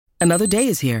Another day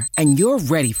is here, and you're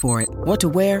ready for it. What to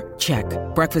wear? Check.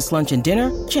 Breakfast, lunch, and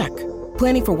dinner? Check.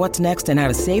 Planning for what's next and how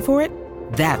to save for it?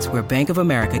 That's where Bank of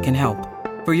America can help.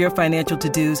 For your financial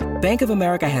to-dos, Bank of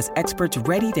America has experts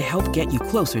ready to help get you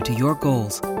closer to your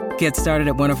goals. Get started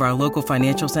at one of our local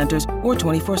financial centers or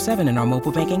 24/7 in our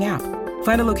mobile banking app.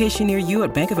 Find a location near you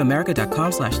at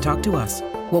bankofamerica.com/talktous.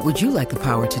 What would you like the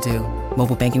power to do?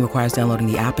 Mobile banking requires downloading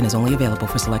the app and is only available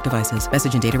for select devices.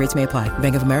 Message and data rates may apply.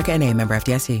 Bank of America N.A., member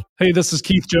FDIC. Hey, this is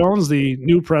Keith Jones, the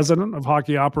new president of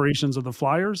hockey operations of the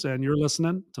Flyers, and you're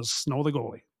listening to Snow the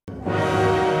Goalie.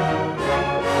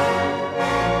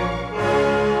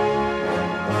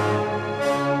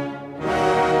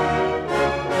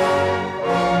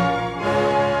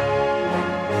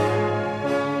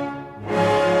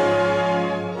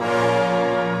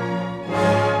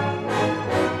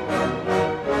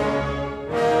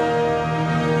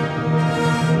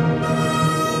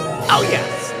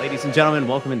 Gentlemen,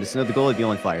 welcome into Snow the Goalie, the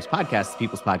Only Flyers podcast, the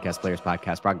People's Podcast, Players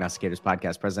Podcast, Prognosticators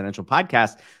Podcast, Presidential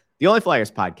Podcast, the Only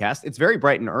Flyers podcast. It's very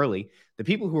bright and early. The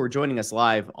people who are joining us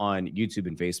live on YouTube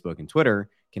and Facebook and Twitter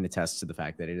can attest to the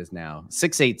fact that it is now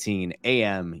 6:18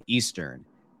 a.m. Eastern,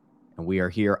 and we are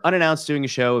here unannounced doing a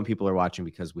show, and people are watching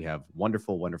because we have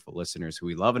wonderful, wonderful listeners who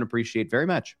we love and appreciate very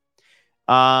much.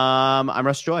 I'm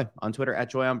Russ Joy on Twitter at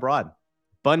Joy on Broad.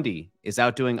 Bundy is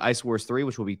out doing Ice Wars 3,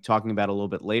 which we'll be talking about a little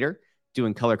bit later,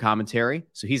 doing color commentary.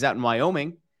 So he's out in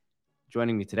Wyoming.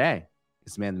 Joining me today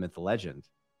is the man, the myth, the legend,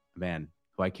 a man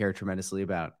who I care tremendously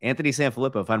about, Anthony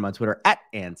Sanfilippo. Find him on Twitter at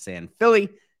AntSanPhilly.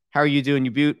 How are you doing,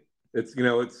 you beaut?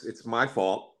 It's my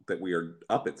fault that we are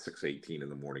up at 6:18 in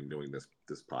the morning doing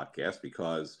this podcast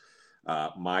because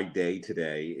my day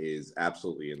today is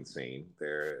absolutely insane.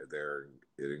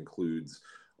 It includes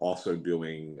also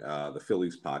doing the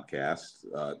Phillies podcast,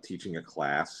 teaching a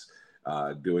class,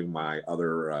 doing my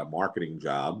other marketing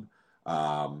job.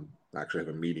 Actually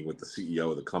have a meeting with the CEO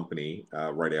of the company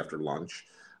right after lunch,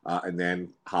 and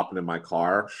then hopping in my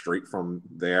car straight from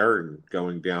there and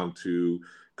going down to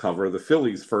cover the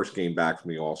Phillies' first game back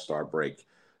from the All-Star break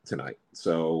tonight.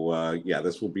 So,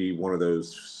 this will be one of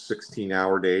those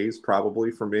 16-hour days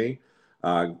probably for me.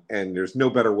 And there's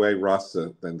no better way, Russ,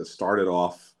 than to start it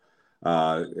off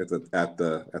at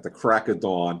the crack of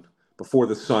dawn, before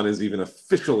the sun is even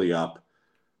officially up,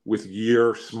 with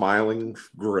your smiling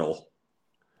grill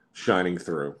shining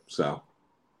through. So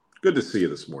good to see you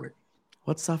this morning.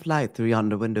 What soft light through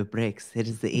yonder window breaks? It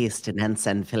is the east, and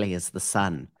AntSanPhilly is the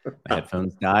sun. My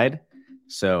headphones died,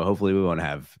 so hopefully we won't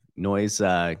have noise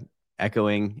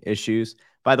echoing issues.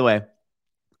 By the way,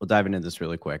 we'll dive into this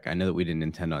really quick. I know that we didn't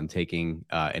intend on taking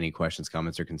any questions,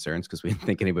 comments, or concerns because we didn't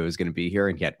think anybody was going to be here,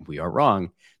 and yet we are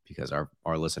wrong because our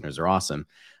listeners are awesome.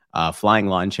 Flying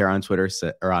Lawn Chair on Twitter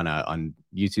or on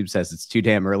YouTube says it's too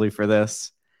damn early for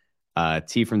this.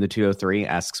 T from the 203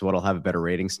 asks what'll have a better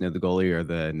rating, Snow the Goalie or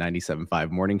the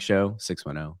 97.5 morning show,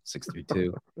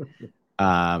 610-632.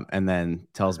 And then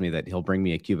tells me that he'll bring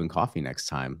me a Cuban coffee next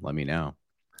time. Let me know.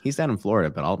 He's down in Florida,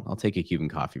 but I'll take a Cuban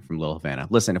coffee from Little Havana.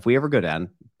 Listen, if we ever go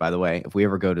down, by the way, if we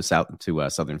ever go to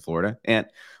southern Florida, and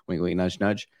wink, wink, nudge,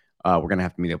 nudge, we're going to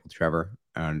have to meet up with Trevor,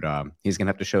 and he's going to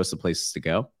have to show us the places to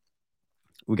go.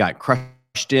 We got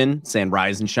Crushed In saying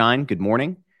rise and shine. Good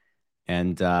morning.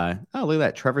 And look at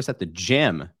that. Trevor's at the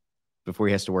gym before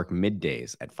he has to work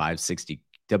middays at 560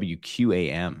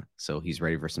 WQAM. So he's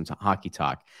ready for some hockey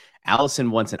talk. Allison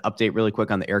wants an update really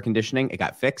quick on the air conditioning. It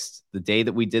got fixed the day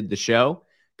that we did the show.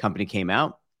 Company came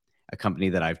out, a company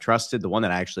that I've trusted, the one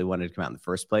that I actually wanted to come out in the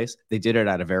first place. They did it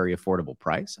at a very affordable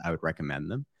price. I would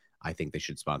recommend them. I think they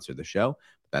should sponsor the show.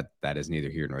 That is neither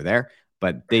here nor there.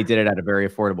 But they did it at a very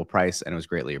affordable price, and it was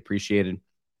greatly appreciated.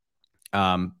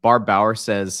 Barb Bauer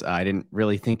says, I didn't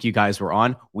really think you guys were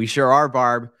on. We sure are,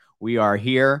 Barb. We are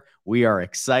here. We are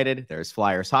excited. There's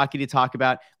Flyers hockey to talk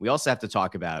about. We also have to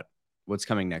talk about what's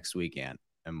coming next weekend.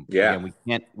 And again,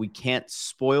 we can't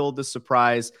spoil the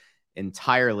surprise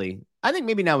entirely. I think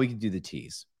maybe now we can do the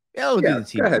tease. Yeah, we'll do the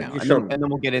tease now. And then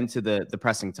we'll get into the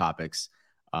pressing topics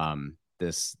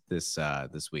this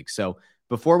week. So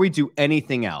before we do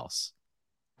anything else,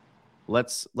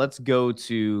 let's go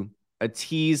to a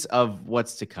tease of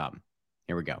what's to come.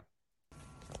 Here we go.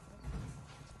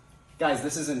 Guys,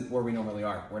 this isn't where we normally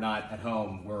are. We're not at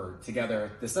home. We're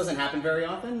together. This doesn't happen very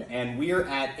often, and we're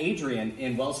at Adrian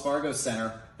in Wells Fargo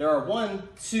Center. There are 1,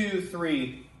 2,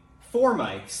 3, 4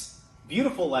 mics,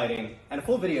 beautiful lighting, and a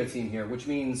full video team here, which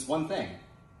means one thing.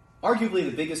 Arguably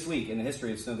the biggest week in the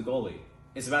history of Snow the Goalie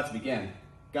is about to begin.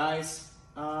 Guys,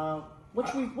 what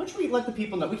should we let the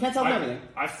people know? We can't tell them everything.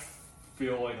 I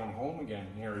feel like I'm home again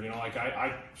here. You know, like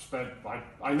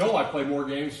I know I play more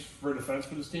games for defense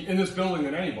for this team in this building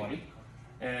than anybody.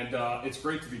 And it's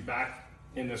great to be back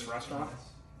in this restaurant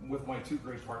with my two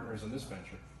great partners in this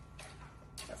venture.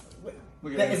 That's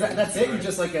it? You're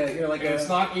just like a... It's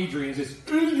not Adrian's, it's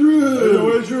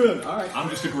Adrian! All right. I'm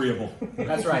just agreeable.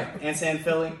 That's right. Ansan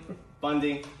Philly,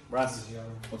 Bundy, Russ.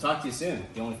 We'll talk to you soon.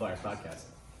 The Only Flyers podcast.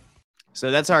 So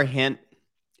that's our hint.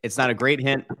 It's not a great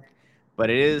hint,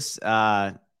 but it is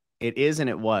and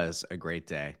it was a great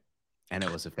day. And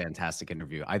it was a fantastic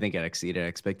interview. I think it exceeded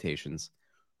expectations.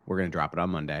 We're going to drop it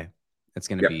on Monday. It's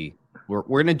going to be, we're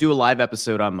going to do a live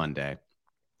episode on Monday.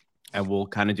 And we'll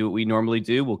kind of do what we normally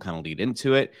do. We'll kind of lead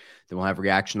into it. Then we'll have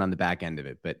reaction on the back end of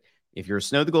it. But if you're a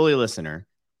Snow the Goalie listener,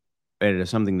 it is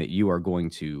something that you are going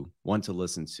to want to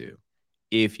listen to.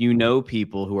 If you know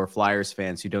people who are Flyers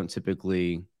fans who don't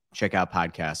typically check out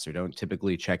podcasts or don't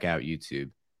typically check out YouTube,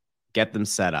 get them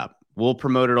set up. We'll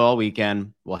promote it all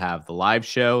weekend. We'll have the live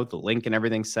show, the link and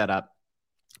everything set up.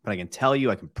 But I can tell you,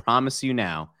 I can promise you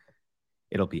now,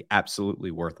 it'll be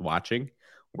absolutely worth watching,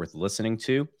 worth listening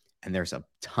to. And there's a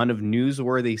ton of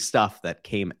newsworthy stuff that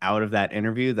came out of that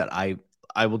interview that I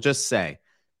will just say,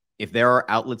 if there are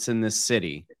outlets in this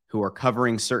city who are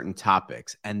covering certain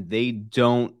topics and they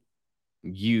don't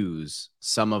use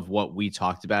some of what we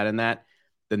talked about in that,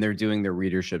 then they're doing their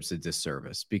readerships a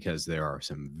disservice, because there are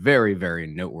some very, very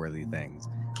noteworthy things.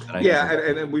 And I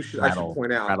should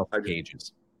point out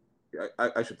pages.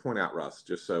 I should point out, Russ,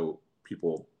 just so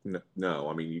people know.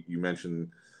 I mean, you mentioned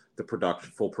the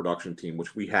full production team,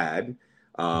 which we had,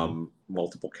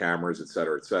 multiple cameras, et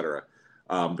cetera.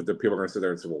 But the people are going to sit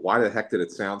there and say, well, why the heck did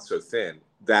it sound so thin?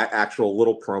 That actual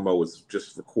little promo was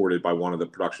just recorded by one of the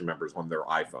production members on their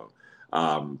iPhone,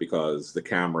 because the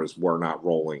cameras were not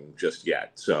rolling just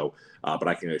yet. So, but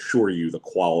I can assure you the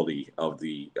quality of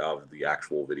the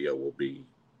actual video will be,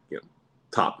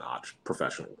 top-notch,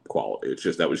 professional quality.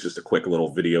 That was just a quick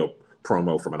little video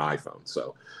promo from an iPhone.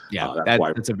 So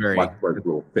that's a very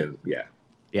little thin. Yeah,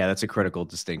 that's a critical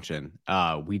distinction.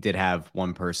 We did have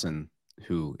one person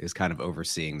who is kind of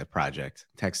overseeing the project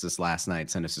text us last night,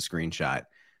 sent us a screenshot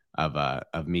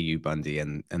of me, you, Bundy,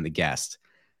 and the guest,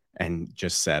 and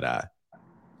just said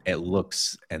it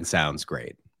looks and sounds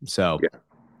great. So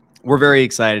we're very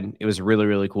excited. It was really,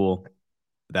 really cool.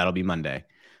 That'll be Monday.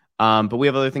 But we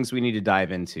have other things we need to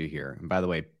dive into here. And by the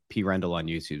way, P. Rendell on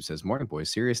YouTube says, "Morning,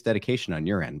 boys. Serious dedication on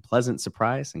your end. Pleasant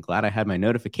surprise, and glad I had my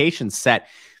notifications set."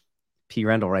 P.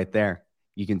 Rendell right there.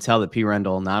 You can tell that P.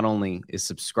 Rendell not only is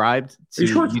subscribed to... Are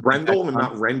you sure it's Rendell and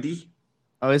not Rendy?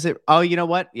 Oh, is it? Oh, you know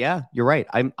what? Yeah, you're right.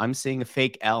 I'm seeing a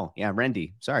fake L. Yeah,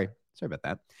 Rendy. Sorry about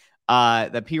that.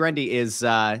 That P. Rendy is,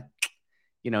 not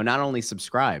only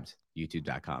subscribed,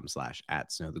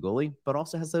 youtube.com/@snowthegoalie, but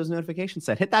also has those notifications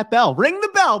set. Hit that bell. Ring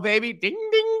the bell, baby. Ding,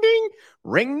 ding, ding.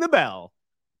 Ring the bell.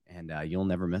 And you'll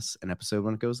never miss an episode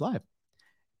when it goes live.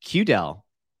 QDell,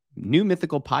 new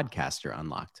mythical podcaster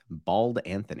unlocked. Bald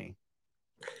Anthony.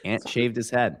 Ant shaved his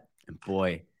head. And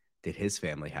boy, did his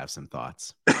family have some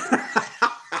thoughts.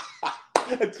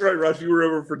 That's right, Russ. You were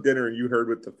over for dinner and you heard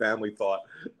what the family thought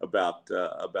about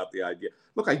the idea.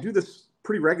 Look, I do this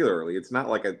pretty regularly. It's not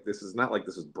like this is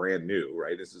brand new,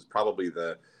 right? This is probably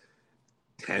the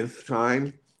 10th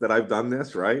time that I've done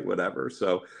this, right? Whatever.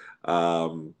 So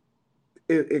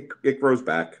it grows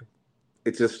back.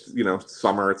 It's just,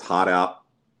 summer, it's hot out.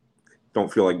 Don't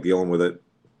feel like dealing with it.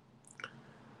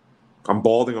 I'm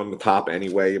balding on the top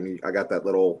anyway. I mean, I got that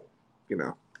little,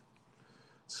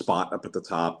 spot up at the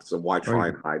top. So why try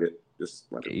and hide it? Just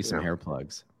let get you some hair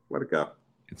plugs. Let it go.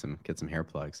 Get some hair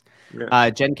plugs. Yeah.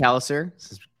 Jen Calliser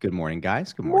says, "Good morning,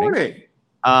 guys. Good morning." Morning.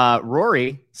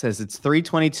 Rory says it's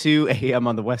 3:22 a.m.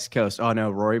 on the West Coast. Oh no,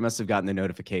 Rory must have gotten the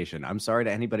notification. I'm sorry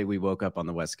to anybody we woke up on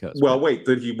the West Coast. Well, wait,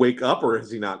 did he wake up or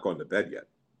has he not gone to bed yet?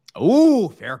 Oh,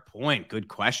 fair point. Good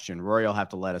question. Rory will have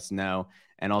to let us know.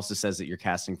 And also says that you're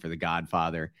casting for The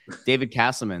Godfather. David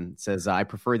Castleman says, "I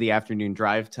prefer the afternoon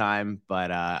drive time,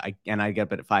 but I get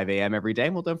up at 5 a.m. every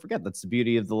day." Well, don't forget, that's the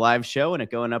beauty of the live show and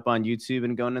it going up on YouTube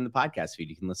and going in the podcast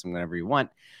feed. You can listen whenever you want.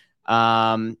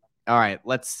 All right,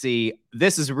 let's see.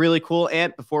 This is really cool,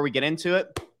 Ant. Before we get into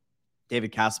it,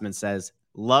 David Castleman says,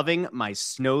 "Loving my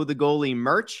Snow the Goalie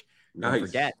merch." Don't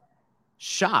forget,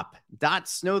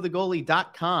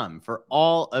 shop.snowthegoalie.com for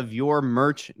all of your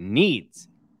merch needs.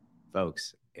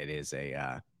 Folks, it's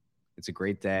a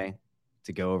great day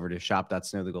to go over to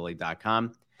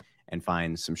shop.snowthegoalie.com and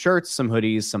find some shirts, some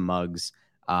hoodies, some mugs.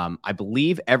 I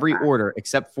believe every order,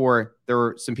 except for there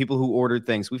were some people who ordered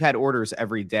things. We've had orders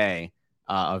every day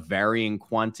of varying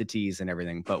quantities and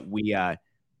everything, but we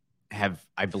have,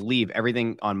 I believe,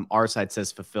 everything on our side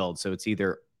says fulfilled. So it's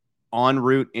either en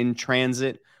route, in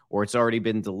transit, or it's already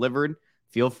been delivered.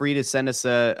 feel free to send us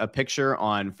a picture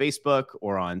on Facebook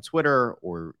or on Twitter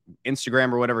or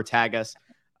Instagram or whatever. Tag us.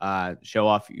 Show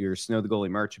off your Snow the Goalie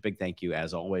merch. A big thank you,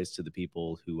 as always, to the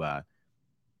people who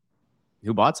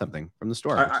bought something from the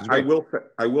store. I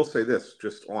will say this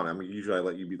just on. I mean, usually I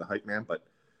let you be the hype man, but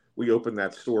we opened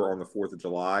that store on the 4th of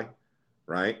July,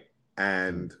 right?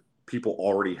 And people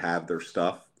already have their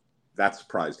stuff. That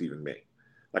surprised even me.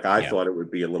 Like I thought it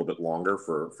would be a little bit longer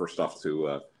for stuff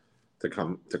to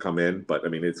come in, but I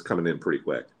mean it's coming in pretty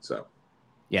quick. So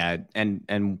yeah,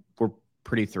 and we're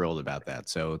pretty thrilled about that.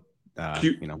 So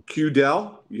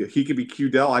Q-Dell, he could be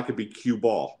Q-Dell, I could be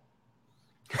Q-Ball.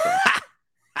 So.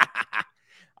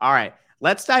 All right,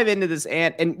 let's dive into this.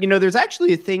 And there's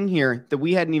actually a thing here that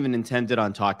we hadn't even intended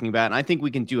on talking about, and I think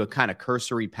we can do a kind of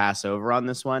cursory pass over on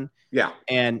this one. Yeah.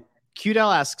 And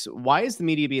Q-Dell asks, why is the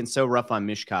media being so rough on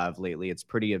Michkov lately? It's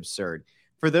pretty absurd.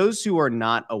 For those who are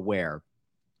not aware,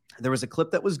 there was a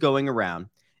clip that was going around,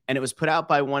 and it was put out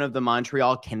by one of the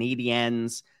Montreal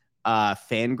Canadiens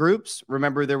fan groups.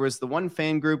 Remember, there was the one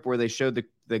fan group where they showed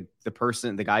the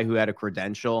guy who had a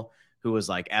credential who was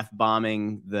like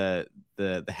F-bombing the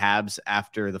Habs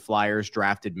after the Flyers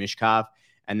drafted Michkov.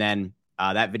 And then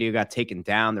that video got taken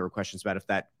down. There were questions about if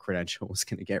that credential was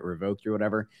going to get revoked or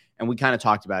whatever. And we kind of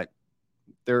talked about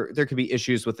there could be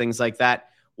issues with things like that.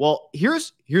 Well,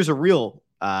 here's a real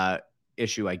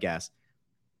issue, I guess.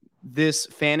 This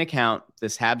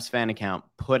Habs fan account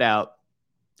put out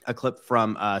a clip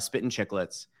from Spittin'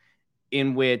 Chicklets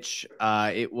in which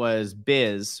it was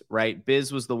Biz, right?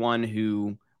 Biz was the one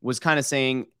who was kind of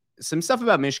saying some stuff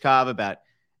about Michkov, about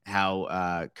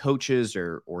how coaches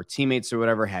or teammates or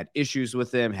whatever had issues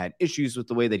with him, had issues with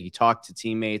the way that he talked to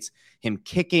teammates, him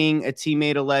kicking a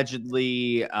teammate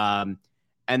allegedly.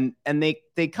 And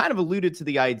they kind of alluded to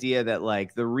the idea that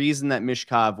like the reason that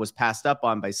Michkov was passed up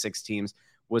on by 6 teams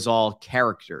was all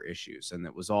character issues. And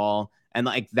that was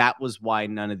why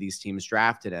none of these teams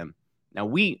drafted him. Now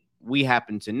we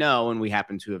happen to know, and we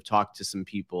happen to have talked to some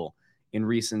people in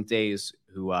recent days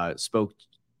who spoke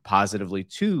positively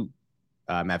to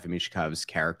Matvei Michkov's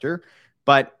character.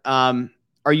 But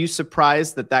are you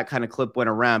surprised that kind of clip went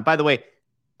around? By the way,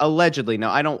 allegedly,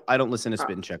 now I don't listen to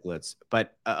Spittin' Chicklets,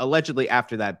 but allegedly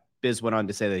after that, Biz went on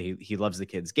to say that he loves the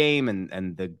kids' game,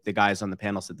 and the guys on the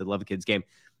panel said they love the kids' game.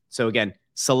 So again,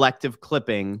 selective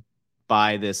clipping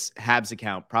by this Habs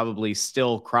account, probably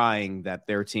still crying that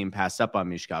their team passed up on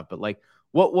Michkov. But like,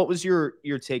 what was your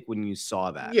take when you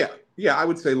saw that? Yeah, I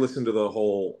would say listen to the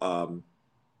whole.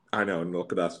 I know, and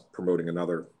look at us promoting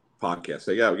another podcast.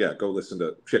 Say, yeah, go listen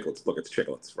to Chicklets. Look, it's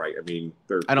Chicklets, right? I mean,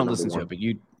 I don't listen to it, but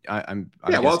I'm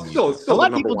well, it's still a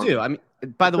lot of people do. I mean,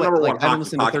 by the way, like, I don't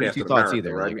listen to 32 Thoughts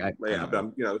either. Right?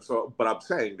 But I'm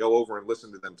saying go over and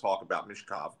listen to them talk about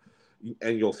Michkov,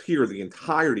 and you'll hear the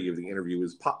entirety of the interview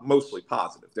is mostly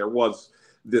positive. There was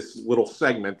this little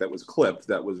segment that was clipped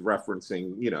that was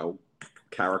referencing,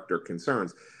 character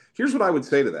concerns. Here's what I would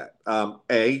say to that.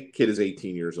 Kid is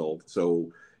 18 years old.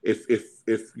 So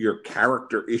if your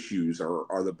character issues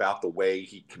are about the way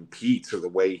he competes or the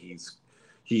way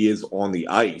he is on the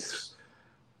ice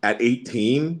at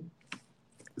 18,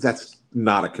 that's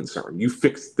not a concern. You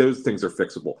fix those things are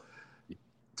fixable.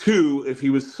 2, if he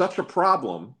was such a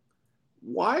problem,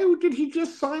 why did he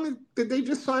just sign it? Did they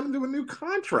just sign him to a new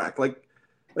contract? Like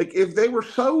if they were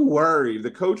so worried,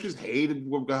 the coaches hated,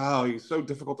 he's so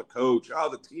difficult to coach. Oh,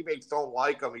 the teammates don't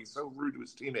like him. He's so rude to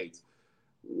his teammates.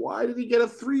 Why did he get a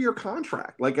 3-year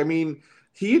contract? Like, I mean,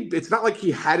 it's not like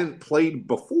he hadn't played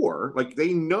before. Like,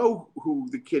 they know who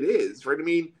the kid is, right? I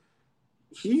mean,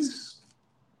 he is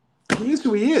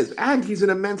who he is, and he's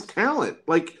an immense talent.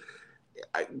 Like,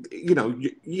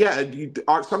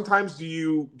 sometimes do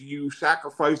you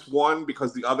sacrifice one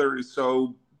because the other is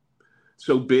so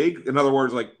big? In other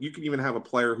words, like, you can even have a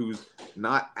player who's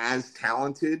not as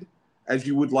talented as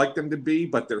you would like them to be,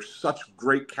 but they're such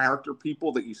great character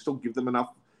people that you still give them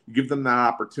that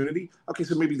opportunity. Okay,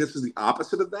 so maybe this is the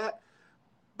opposite of that.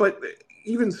 But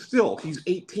even still, he's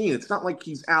 18. It's not like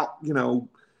he's out,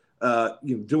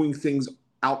 doing things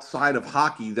outside of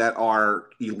hockey that are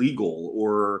illegal,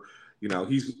 or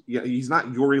he's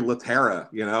not Yuri Laterra,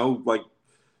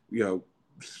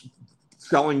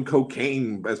 selling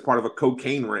cocaine as part of a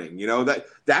cocaine ring.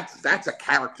 That's a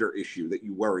character issue that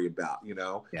you worry about.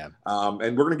 Yeah.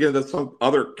 And we're going to get into some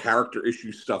other character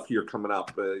issue stuff here coming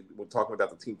up. We're talking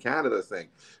about the Team Canada thing.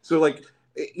 So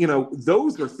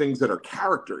those are things that are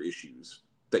character issues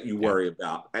that you worry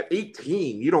about. At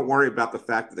 18, you don't worry about the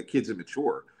fact that the kid's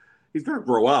immature. He's going to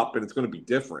grow up, and it's going to be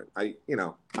different. I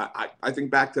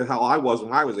think back to how I was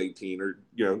when I was 18, or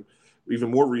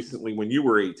even more recently when you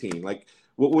were 18. Like,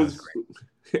 What was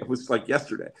it was like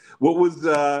yesterday? What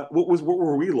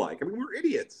were we like? I mean, we were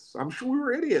idiots. I'm sure we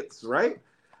were idiots, right?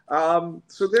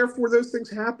 So therefore, those things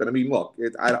happen. I mean, look,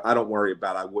 I don't worry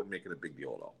about it. I wouldn't make it a big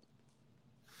deal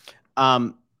at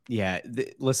all.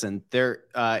 Listen,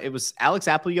 it was Alex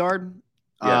Appleyard,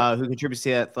 who contributes to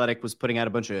The Athletic, was putting out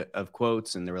a bunch of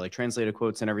quotes, and they were like translated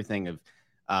quotes and everything of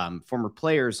former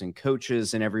players and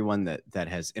coaches and everyone that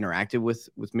has interacted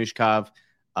with Mishkov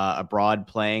abroad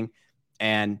playing.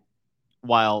 And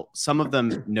while some of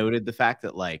them noted the fact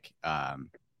that, like, I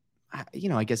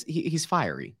guess he's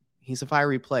fiery. He's a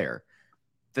fiery player,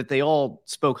 that they all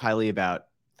spoke highly about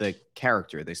the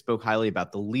character. They spoke highly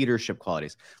about the leadership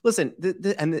qualities. Listen,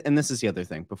 and this is the other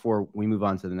thing before we move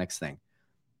on to the next thing.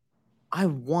 I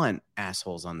want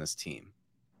assholes on this team,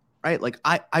 right? Like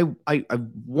I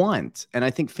want, and I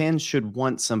think fans should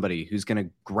want somebody who's going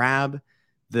to grab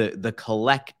the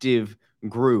collective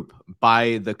group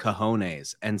by the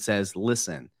cojones and says,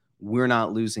 listen, we're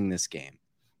not losing this game.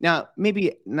 Now,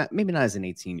 maybe not as an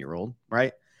 18-year-old,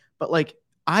 right? But like,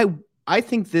 I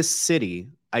think this city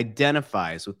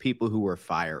identifies with people who are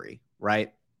fiery,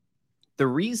 right? The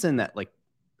reason that, like,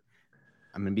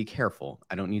 I'm going to be careful.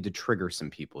 I don't need to trigger some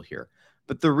people here.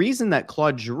 But the reason that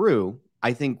Claude Giroux,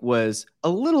 I think, was a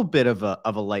little bit of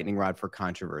a lightning rod for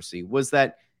controversy was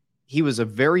that he was a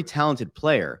very talented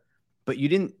player, but you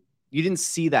didn't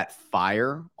see that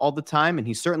fire all the time, and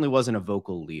he certainly wasn't a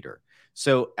vocal leader.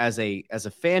 So as a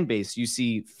fan base, you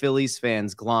see Phillies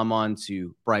fans glom on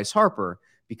to Bryce Harper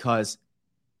because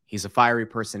he's a fiery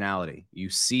personality. You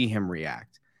see him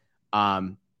react.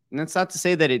 And that's not to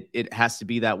say that it has to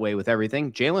be that way with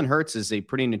everything. Jalen Hurts is a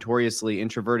pretty notoriously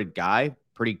introverted guy,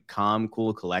 pretty calm,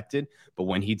 cool, collected. But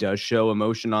when he does show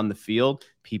emotion on the field,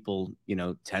 people,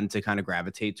 tend to kind of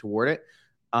gravitate toward it.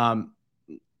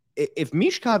 If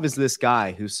Mishkov is this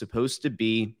guy who's supposed to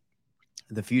be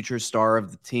the future star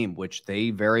of the team, which they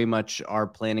very much are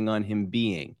planning on him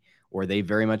being, or they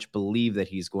very much believe that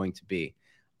he's going to be,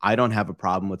 I don't have a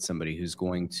problem with somebody who's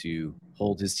going to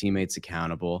hold his teammates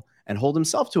accountable and hold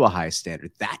himself to a high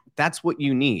standard. That's what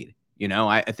you need.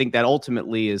 I think that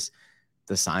ultimately is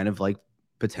the sign of, like,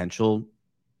 potential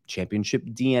championship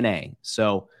DNA.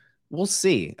 So we'll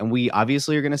see. And we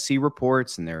obviously are going to see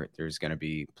reports, and there's going to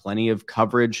be plenty of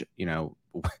coverage. We're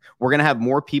going to have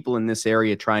more people in this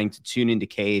area trying to tune into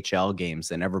KHL games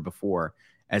than ever before,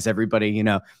 as everybody,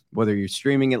 whether you're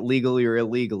streaming it legally or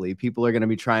illegally, people are going to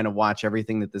be trying to watch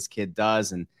everything that this kid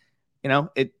does. And,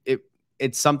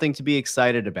 it's something to be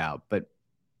excited about. But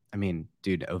I mean,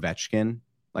 dude, Ovechkin,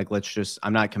 like,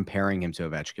 I'm not comparing him to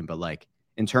Ovechkin, but, like,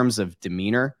 in terms of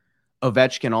demeanor,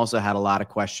 Ovechkin also had a lot of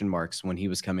question marks when he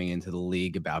was coming into the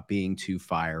league about being too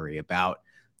fiery, about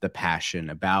the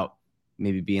passion, about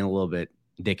maybe being a little bit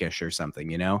dickish or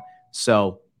something,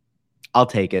 So I'll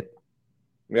take it.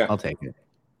 Yeah, I'll take it.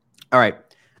 All right.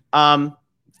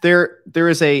 There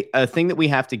is a thing that we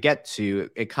have to get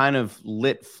to. It kind of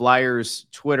lit Flyers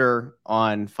Twitter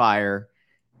on fire,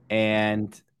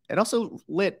 and it also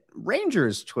lit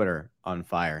Rangers Twitter on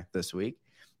fire this week.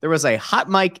 There was a hot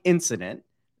mic incident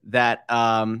that,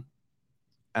 and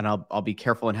I'll be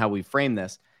careful in how we frame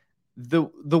this.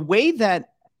 The way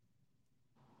that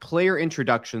player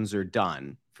introductions are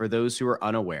done, for those who are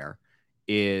unaware,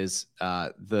 is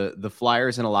the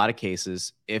Flyers, in a lot of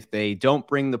cases, if they don't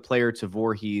bring the player to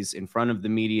Voorhees in front of the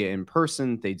media in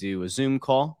person, they do a Zoom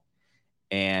call.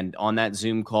 And on that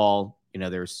Zoom call,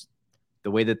 there's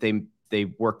the way that they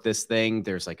work this thing.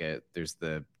 There's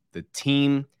the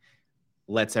team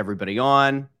lets everybody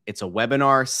on. It's a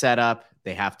webinar setup.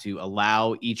 They have to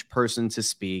allow each person to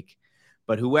speak,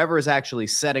 but whoever is actually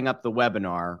setting up the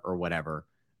webinar or whatever,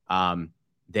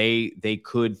 they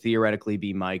could theoretically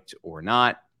be mic'd or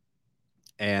not.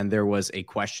 And there was a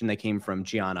question that came from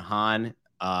Gianna Hahn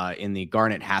in the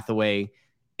Garnet Hathaway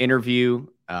interview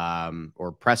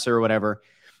or presser or whatever,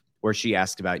 where she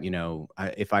asked about,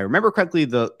 if I remember correctly,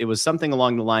 it was something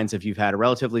along the lines of, you've had a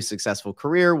relatively successful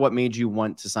career. What made you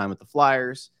want to sign with the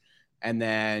Flyers? And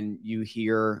then you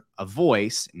hear a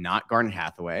voice, not Garnet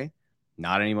Hathaway,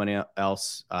 not anyone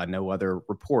else, no other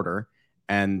reporter.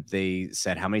 And they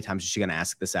said, how many times is she going to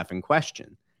ask this effing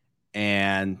question?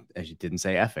 And she didn't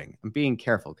say effing. I'm being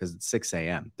careful because it's 6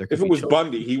 a.m. If it was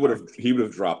Bundy, he would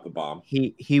have dropped the bomb.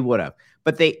 He would have.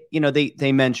 But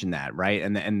they mentioned that, right?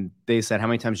 And they said, how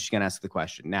many times is she going to ask the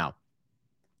question? Now,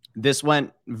 this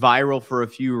went viral for a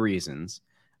few reasons.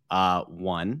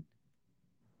 One,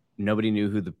 nobody knew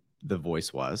who the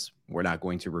voice was. We're not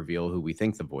going to reveal who we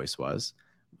think the voice was.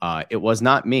 It was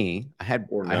not me. I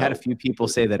had a few people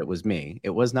say that it was me. It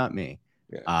was not me.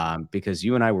 Yeah. Because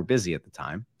you and I were busy at the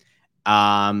time.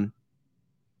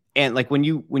 And like when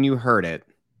you heard it,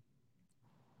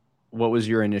 what was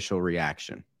your initial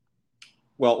reaction?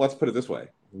 Well, let's put it this way.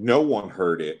 No one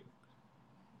heard it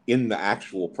in the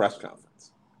actual press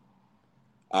conference.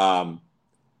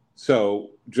 So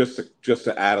just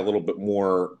to add a little bit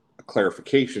more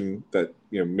clarification that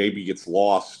maybe gets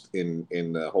lost in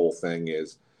the whole thing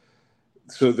is,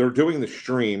 so they're doing the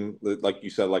stream, like you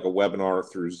said, like a webinar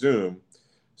through Zoom.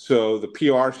 So the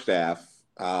PR staff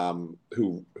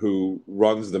who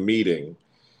runs the meeting,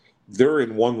 they're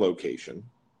in one location,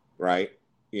 right?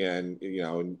 And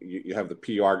you have the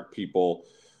PR people,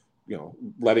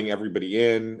 letting everybody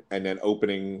in, and then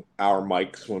opening our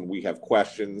mics when we have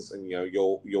questions. And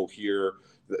you'll hear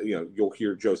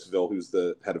Joe Seville, who's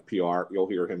the head of PR. You'll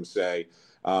hear him say,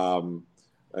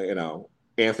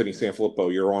 Anthony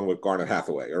Sanfilippo, you're on with Garnet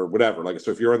Hathaway or whatever. Like,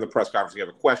 so if you're in the press conference, you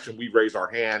have a question, we raise our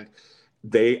hand.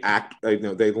 They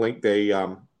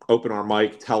open our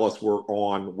mic, tell us we're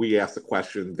on. We ask the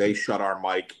question. They shut our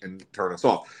mic and turn us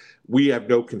off. We have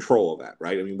no control of that,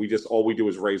 right? I mean, all we do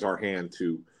is raise our hand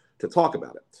to talk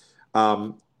about it.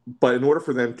 But in order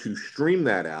for them to stream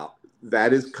that out,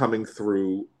 that is coming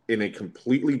through in a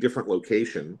completely different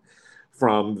location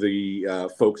from the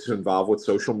folks involved with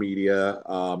social media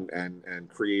and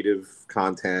creative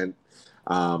content,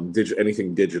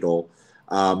 anything digital.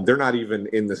 They're not even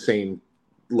in the same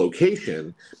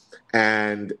location,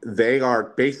 and they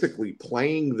are basically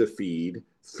playing the feed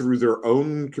through their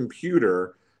own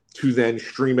computer to then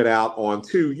stream it out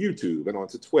onto YouTube and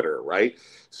onto Twitter, right?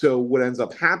 So what ends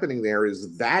up happening there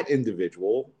is that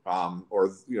individual,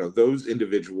 or those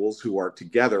individuals who are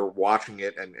together watching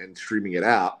it and streaming it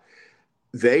out,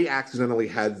 they accidentally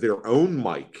had their own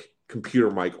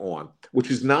computer mic on, which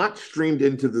is not streamed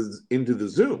into the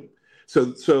Zoom.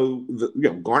 So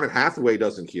Garnet Hathaway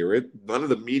doesn't hear it. None of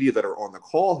the media that are on the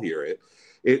call hear it.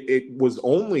 It was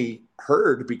only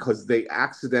heard because they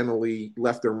accidentally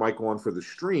left their mic on for the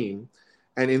stream.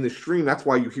 And in the stream, that's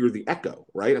why you hear the echo,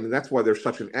 right? I mean, that's why there's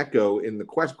such an echo in the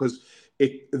question, because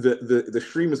the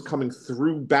stream is coming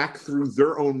back through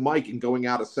their own mic and going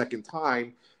out a second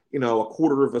time, a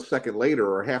quarter of a second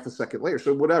later or half a second later.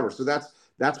 So whatever. So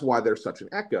that's why there's such an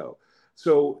echo.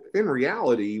 So in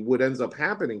reality, what ends up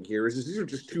happening here is these are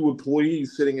just two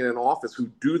employees sitting in an office who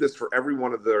do this for every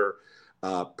one of their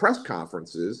press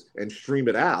conferences and stream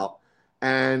it out.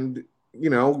 And,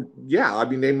 I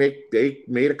mean, they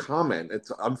made a comment.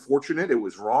 It's unfortunate. It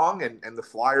was wrong. And the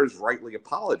Flyers rightly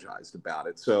apologized about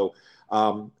it. So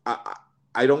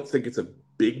I don't think it's a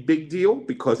big deal,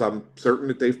 because I'm certain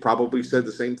that they've probably said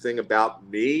the same thing about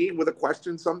me with a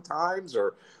question sometimes,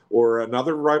 or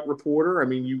another reporter. I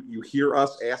mean, you hear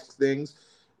us ask things,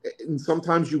 and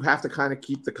sometimes you have to kind of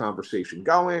keep the conversation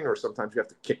going, or sometimes you have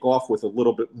to kick off with a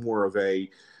little bit more of a,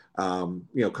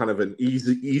 kind of an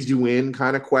easy win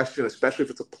kind of question, especially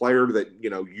if it's a player that,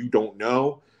 you don't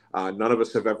know. None of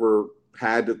us have ever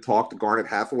had to talk to Garnet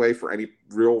Hathaway for any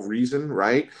real reason,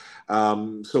 right?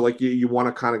 So like you want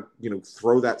to kind of,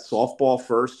 throw that softball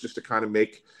first, just to kind of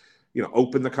make,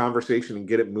 open the conversation and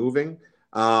get it moving.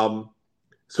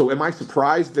 So am I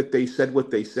surprised that they said what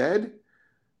they said?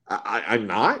 I'm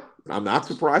not. I'm not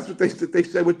surprised that they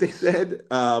said what they said,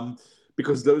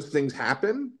 because those things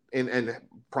happen and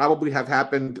probably have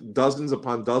happened dozens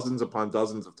upon dozens upon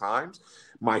dozens of times.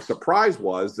 My surprise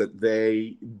was that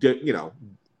they did,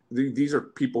 these are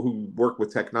people who work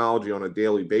with technology on a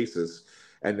daily basis,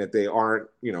 and that they aren't,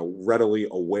 readily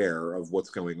aware of what's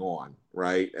going on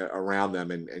right around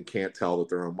them and can't tell that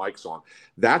their own mic's on.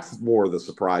 That's more the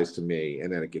surprise to me.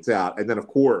 And then it gets out. And then, of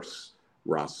course,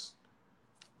 Russ,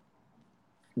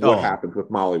 what happens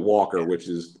with Molly Walker, which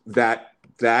is that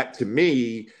to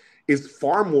me is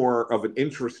far more of an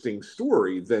interesting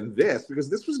story than this, because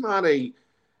this was not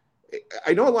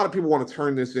I know a lot of people want to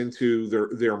turn this into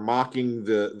they're mocking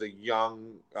the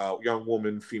young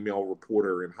woman, female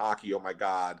reporter in hockey. Oh my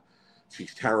God,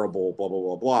 she's terrible, blah, blah,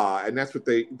 blah, blah. And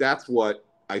that's what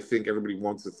I think everybody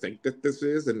wants to think that this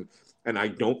is. And I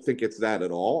don't think it's that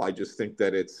at all. I just think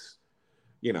that it's,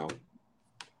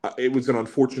 it was an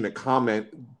unfortunate comment,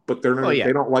 but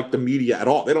they don't like the media at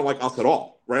all. They don't like us at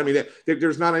all, right? I mean,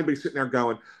 there's not anybody sitting there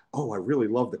going, oh, I really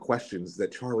love the questions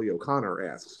that Charlie O'Connor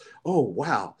asks. Oh,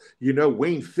 wow.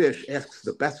 Wayne Fish asks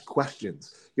the best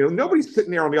questions. Nobody's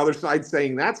sitting there on the other side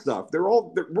saying that stuff. They're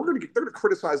going to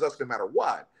criticize us no matter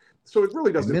what. So it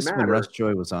really doesn't matter. When Russ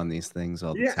Joy was on these things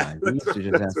all the time. He used to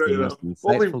just ask the most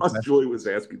only Russ Joy was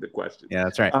asking the questions. Yeah,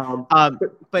 that's right. So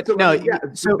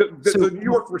the New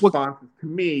York response is, to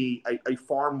me, a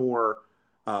far more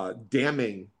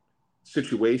damning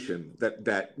situation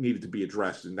that needed to be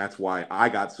addressed, and that's why I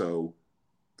got so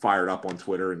fired up on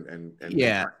Twitter and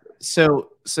yeah. So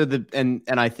and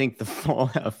I think the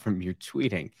fallout from your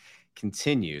tweeting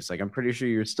continues. Like, I'm pretty sure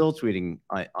you're still tweeting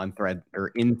on thread or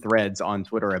in threads on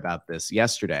Twitter about this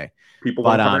yesterday. People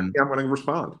But, want to come at me, I'm going to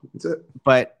respond. That's it.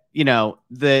 But,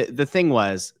 the thing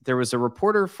was, there was a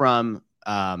reporter from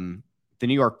the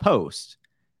New York Post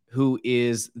who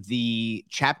is the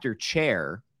chapter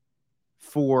chair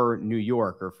for New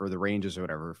York, or for the Rangers or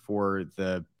whatever, for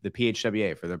the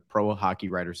PHWA, for the Pro Hockey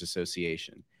Writers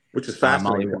Association. Which is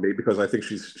fascinating to me, because I think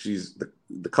she's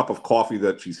the cup of coffee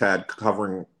that she's had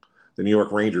covering the New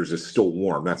York Rangers is still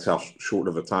warm. That's how short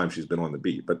of a time she's been on the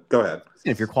beat. But go ahead.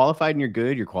 If you're qualified and you're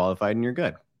good, you're qualified and you're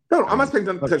good. No, I'm not saying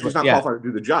that she's not qualified to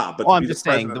do the job. But I'm just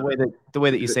saying the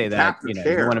way that you say that, you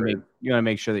want to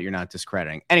make sure that you're not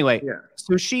discrediting. Anyway,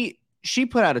 so she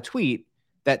put out a tweet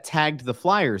that tagged the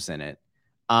Flyers in it,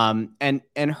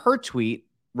 and her tweet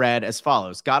read as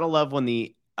follows: "Gotta love when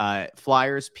the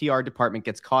Flyers PR department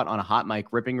gets caught on a hot mic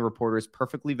ripping a reporter's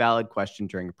perfectly valid question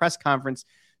during a press conference,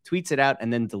 tweets it out,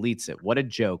 and then deletes it. What a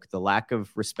joke. The lack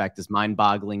of respect is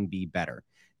mind-boggling. Be better."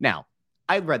 Now,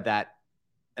 I read that,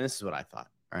 and this is what I thought.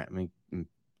 All right, let me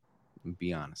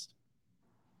be honest.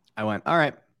 I went, all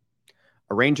right,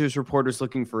 a Rangers reporter's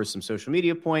looking for some social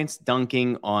media points,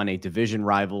 dunking on a division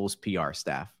rival's PR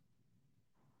staff,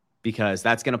 because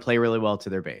that's going to play really well to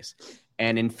their base.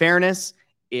 And in fairness,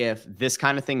 if this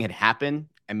kind of thing had happened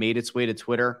and made its way to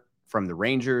Twitter from the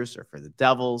Rangers or for the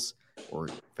Devils or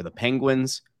for the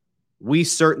Penguins, we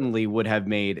certainly would have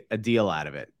made a deal out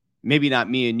of it. Maybe not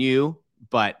me and you,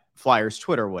 but Flyers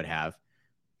Twitter would have.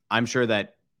 I'm sure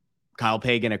that Kyle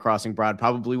Pagan at Crossing Broad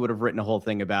probably would have written a whole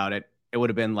thing about it. It would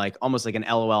have been like almost like an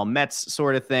LOL Mets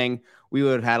sort of thing. We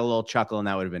would have had a little chuckle, and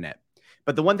that would have been it.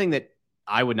 But the one thing that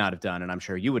I would not have done, and I'm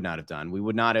sure you would not have done, we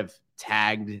would not have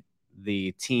tagged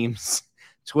the team's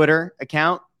Twitter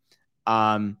account.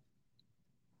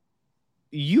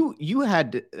 You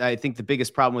had, I think, the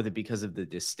biggest problem with it because of the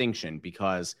distinction,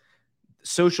 because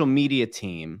social media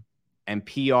team and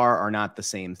PR are not the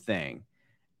same thing.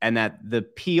 And that the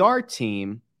PR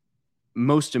team,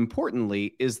 most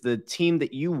importantly, is the team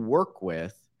that you work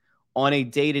with on a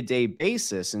day-to-day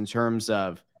basis in terms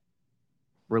of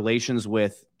relations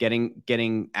with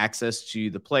getting access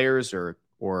to the players or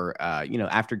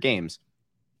after games.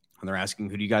 When they're asking,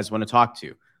 who do you guys want to talk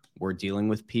to? We're dealing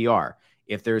with PR.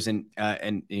 If there's a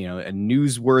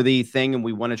newsworthy thing and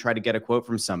we want to try to get a quote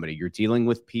from somebody, you're dealing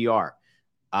with PR.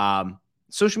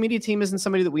 Social media team isn't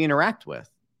somebody that we interact with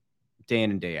day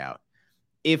in and day out.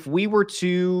 If we were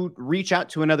to reach out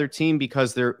to another team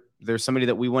because there's somebody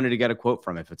that we wanted to get a quote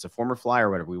from, if it's a former Flyer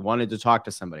or whatever, we wanted to talk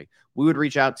to somebody, we would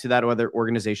reach out to that other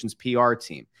organization's PR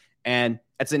team. And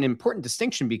it's an important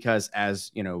distinction because,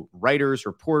 as writers,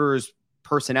 reporters,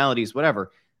 personalities,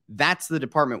 whatever, that's the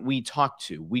department we talk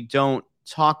to. We don't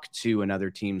talk to another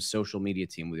team's social media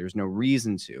team. There's no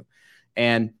reason to.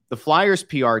 And the Flyers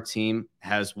PR team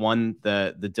has won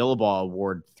the Dillabaugh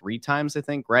Award 3 times, I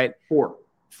think, right?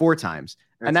 4 times.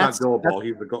 And that's not Dillabaugh.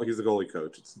 He's the goalie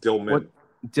coach. It's Dillman.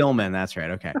 Dillman, that's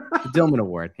right. Okay. The Dillman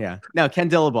Award. Yeah. No, Ken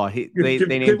Dillabaugh. They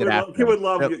named it after him. He would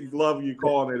love you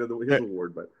calling it his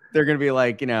award, but they're going to be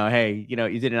like, hey,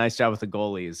 you did a nice job with the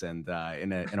goalies, and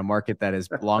in a market that has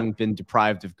long been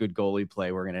deprived of good goalie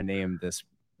play, we're going to name this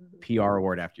PR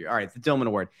award after you. All right, the Dillman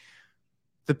Award.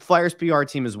 The Flyers PR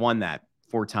team has won that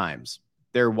 4 times.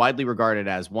 They're widely regarded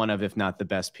as one of, if not the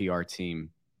best PR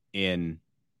team in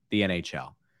the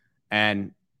NHL.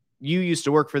 And you used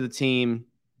to work for the team.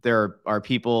 There are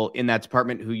people in that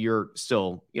department who you're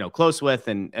still, close with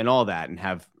and all that, and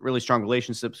have really strong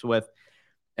relationships with.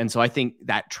 And so I think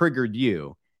that triggered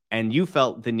you, and you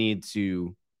felt the need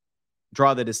to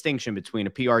draw the distinction between a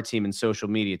PR team and social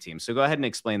media team. So go ahead and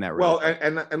explain that.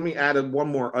 And let me add one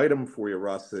more item for you,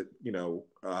 Russ, that,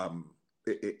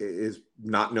 it is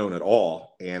not known at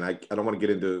all. And I don't want to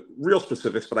get into real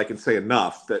specifics, but I can say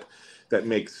enough that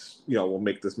makes, will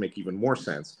make this make even more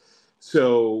sense.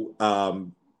 So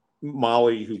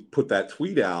Molly, who put that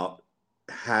tweet out,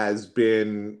 has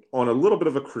been on a little bit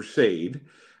of a crusade,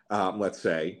 let's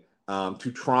say,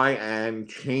 to try and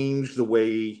change the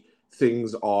way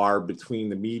things are between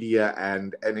the media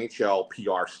and NHL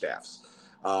PR staffs.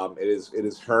 It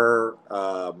is her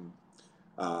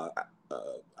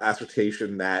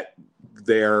assertion that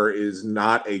there is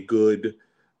not a good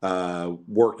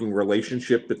working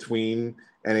relationship between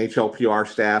NHL PR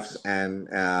staffs and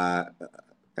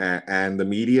the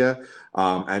media,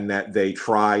 and that they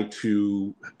try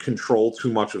to control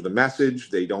too much of the message.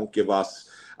 They don't give us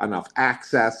enough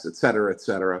access, et cetera, et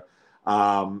cetera.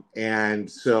 And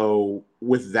so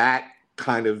with that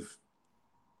kind of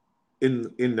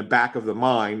in the back of the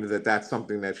mind, that's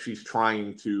something that she's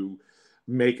trying to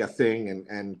make a thing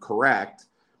and correct.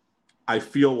 I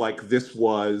feel like this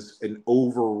was an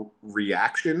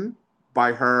overreaction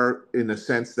by her in the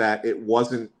sense that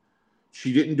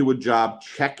she didn't do a job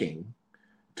checking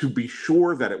to be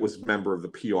sure that it was a member of the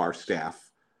PR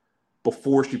staff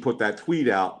before she put that tweet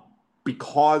out,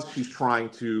 because she's trying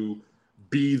to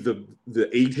be the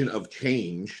agent of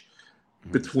change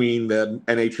between the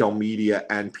NHL media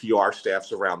and PR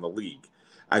staffs around the league.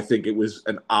 I think it was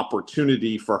an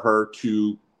opportunity for her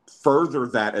to further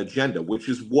that agenda, which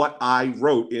is what I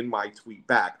wrote in my tweet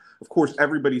back. Of course,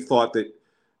 everybody thought that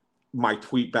my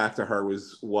tweet back to her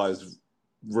was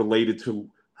related to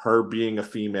her being a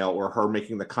female or her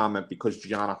making the comment because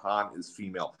Gianna Hahn is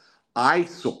female. I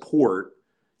support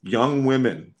young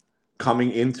women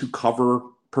coming in to cover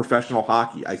professional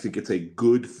hockey. I think it's a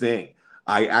good thing.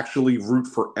 I actually root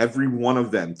for every one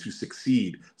of them to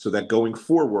succeed so that going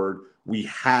forward, we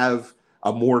have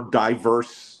a more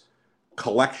diverse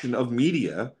collection of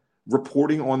media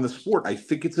reporting on the sport. I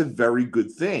think it's a very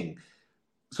good thing.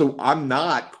 So I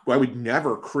would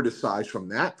never criticize from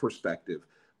that perspective.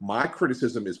 My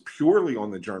criticism is purely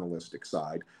on the journalistic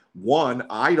side. One,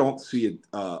 I don't see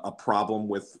a problem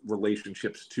with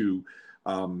relationships to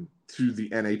the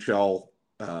NHL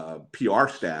PR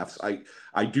staffs.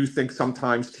 I do think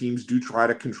sometimes teams do try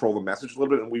to control the message a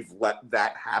little bit, and we've let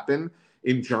that happen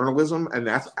in journalism, and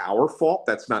that's our fault.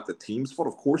 That's not the team's fault.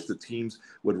 Of course, the teams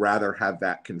would rather have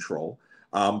that control,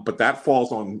 but that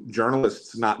falls on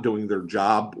journalists not doing their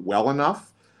job well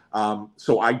enough.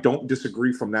 So I don't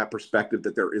disagree from that perspective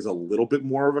that there is a little bit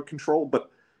more of a control. But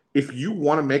if you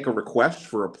want to make a request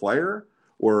for a player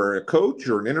or a coach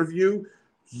or an interview,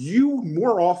 you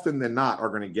more often than not are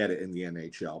going to get it in the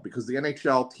NHL, because the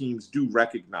NHL teams do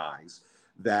recognize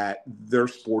that their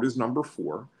sport is number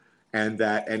 4, and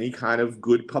that any kind of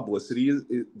good publicity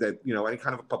any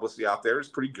kind of publicity out there is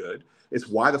pretty good. It's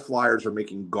why the Flyers are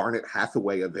making Garnet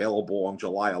Hathaway available on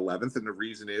July 11th. And the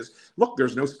reason is, look,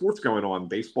 there's no sports going on.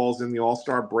 Baseball's in the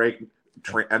All-Star break.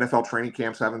 NFL training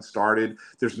camps haven't started.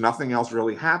 There's nothing else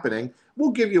really happening.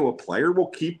 We'll give you a player. We'll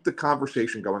keep the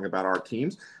conversation going about our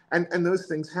teams. And those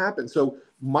things happen. So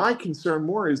my concern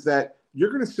more is that you're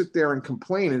going to sit there and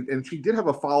complain. And she did have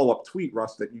a follow-up tweet,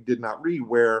 Russ, that you did not read,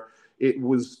 where it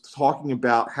was talking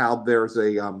about how there's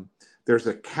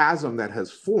a chasm that has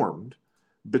formed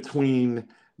between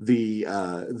the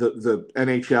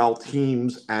NHL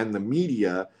teams and the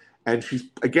media. And she's,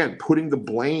 again, putting the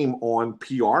blame on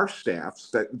PR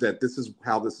staffs that this is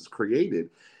how this is created.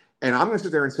 And I'm going to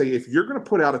sit there and say, if you're going to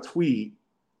put out a tweet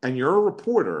and you're a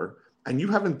reporter and you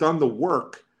haven't done the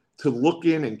work to look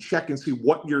in and check and see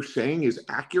what you're saying is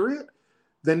accurate,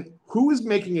 then who is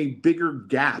making a bigger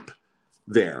gap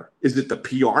there? Is it the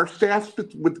PR staffs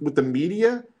with the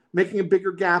media making a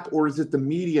bigger gap, or is it the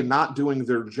media not doing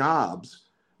their jobs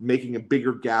making a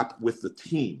bigger gap with the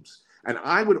teams? And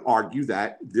I would argue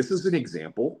that this is an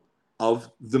example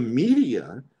of the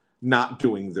media not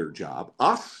doing their job,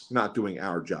 us not doing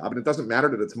our job. And it doesn't matter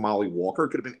that it's Molly Walker. It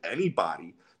could have been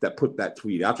anybody that put that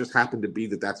tweet out. Just happened to be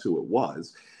that that's who it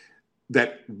was.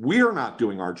 That we're not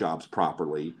doing our jobs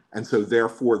properly. And so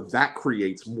therefore that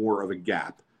creates more of a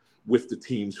gap with the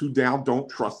teams who now don't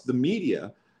trust the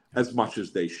media as much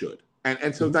as they should.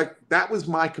 And so that was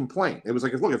my complaint. It was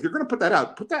like, look, if you're going to put that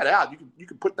out. You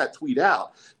can put that tweet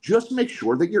out. Just make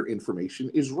sure that your information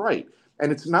is right.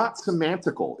 And it's not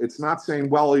semantical. It's not saying,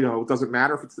 well, it doesn't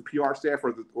matter if it's the PR staff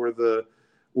or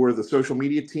the social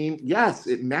media team. Yes,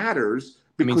 it matters.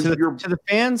 Because to the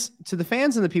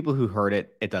fans and the people who heard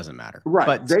it, it doesn't matter. Right.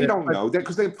 But they don't know that,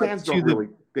 because the fans they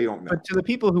don't know. But to the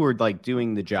people who are like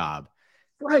doing the job,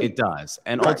 right, it does.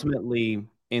 And ultimately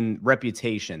in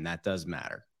reputation, that does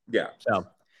matter. Yeah. So,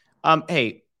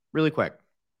 hey, really quick.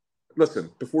 Listen,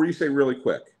 before you say really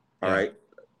quick, all right,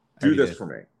 do this for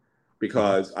me,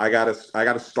 because I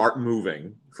gotta start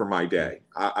moving for my day.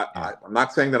 I'm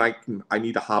not saying that I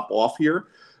need to hop off here,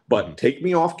 but take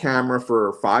me off camera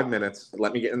for 5 minutes.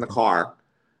 Let me get in the car,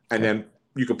 and then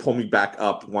you can pull me back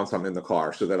up once I'm in the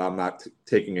car, so that I'm not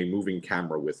taking a moving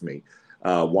camera with me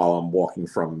while I'm walking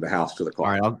from the house to the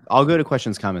car. All right, I'll go to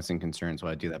questions, comments, and concerns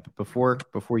while I do that. But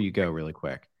before you go, really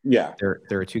quick, there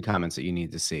are 2 comments that you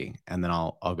need to see, and then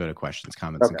I'll go to questions,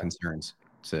 comments, and concerns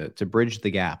to bridge the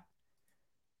gap.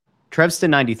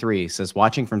 Trevston93 says,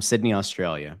 watching from Sydney,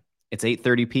 Australia. It's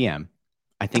 8:30 p.m.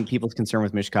 I think people's concern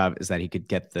with Michkov is that he could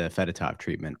get the Fedotov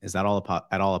treatment. Is that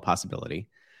at all a possibility?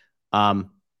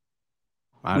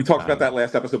 We talked about that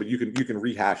last episode, but you can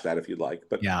rehash that if you'd like.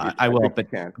 But yeah, I will. But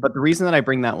the reason that I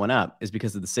bring that one up is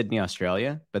because of the Sydney,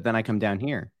 Australia. But then I come down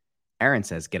here. Aaron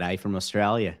says, "G'day from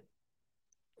Australia."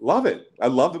 Love it. I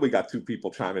love that we got 2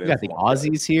 people chiming in. We got the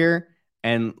Aussies here.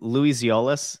 And Louis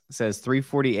Ziolis says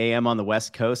 3:40 a.m. on the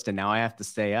West Coast, and now I have to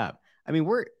stay up. I mean,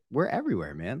 we're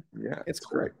everywhere, man. Yeah, it's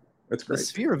cool. Great. That's great. The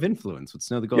sphere of influence with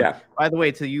Snow the Goalie. Yeah. By the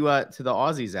way, to you, to the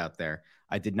Aussies out there,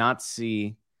 I did not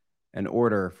see an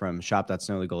order from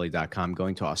shop.snowthegoalie.com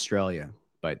going to Australia,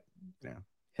 but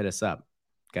hit us up.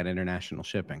 Got international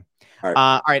shipping.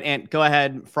 All right, Ant, go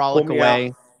ahead, frolic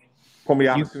away. Pull me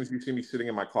out as soon as you see me sitting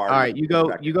in my car. All right, you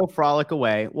go frolic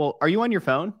away. Well, are you on your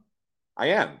phone? I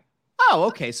am. Oh,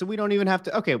 okay. So we don't even have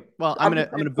to. Okay, well, I'm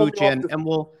gonna boot you in, and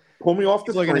we'll pull me off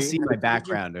the screen. We're gonna see my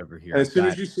background over here. And as soon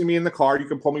as you see me in the car, you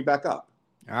can pull me back up.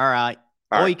 All right.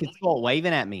 Or you can start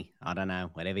waving at me. I don't know.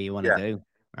 Whatever you want to do.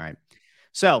 All right.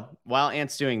 So while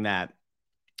Ant's doing that,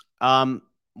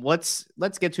 let's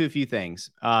get to a few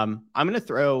things. I'm gonna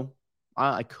throw.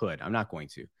 I'm not going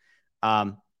to.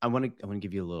 I want to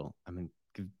give you a little. I'm gonna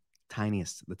give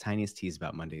the tiniest tease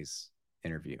about Monday's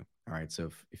interview. All right.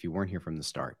 So if you weren't here from the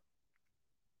start,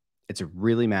 it's a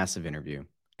really massive interview.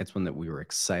 It's one that we were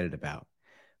excited about.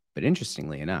 But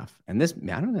interestingly enough, and this,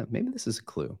 I don't know, maybe this is a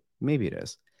clue. Maybe it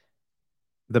is.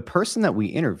 The person that we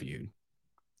interviewed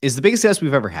is the biggest guest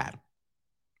we've ever had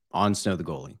on Snow the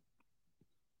Goalie.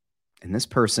 And this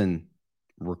person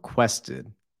requested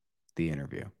the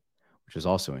interview, which is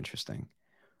also interesting.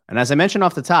 And as I mentioned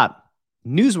off the top,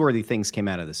 newsworthy things came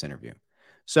out of this interview.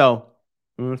 So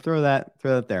I'm going to throw that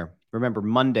there. Remember,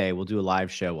 Monday we'll do a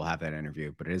live show. We'll have that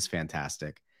interview, but it is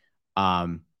fantastic.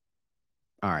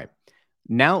 All right.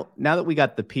 Now that we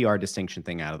got the PR distinction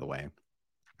thing out of the way,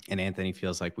 and Anthony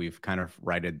feels like we've kind of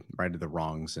righted the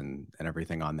wrongs and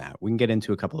everything on that, we can get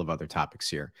into a couple of other topics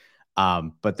here.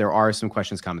 But there are some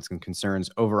questions, comments, and concerns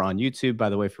over on YouTube. By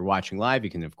the way, if you're watching live, you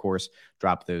can, of course,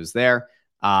 drop those there.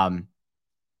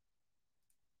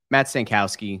 Matt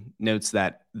Stankowski notes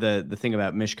that the thing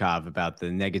about Mishkov, about the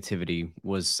negativity,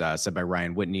 was said by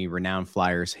Ryan Whitney, renowned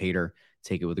Flyers hater.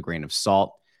 Take it with a grain of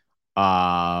salt.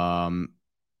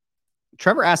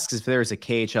 Trevor asks if there's a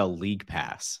KHL league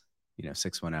pass,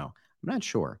 610. I'm not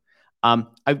sure. I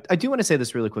do want to say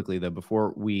this really quickly, though,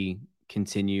 before we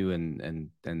continue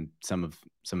and some of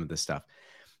this stuff.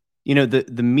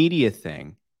 The media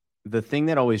thing, the thing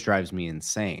that always drives me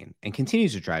insane and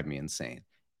continues to drive me insane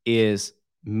is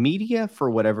media, for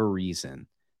whatever reason,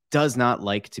 does not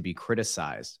like to be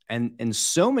criticized. And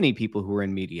so many people who are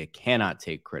in media cannot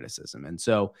take criticism. And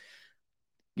so,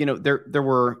 there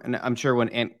were, and I'm sure when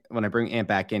I bring Ant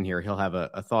back in here, he'll have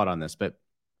a thought on this, but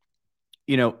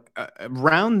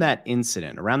around that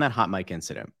hot mic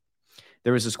incident,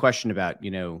 there was this question about,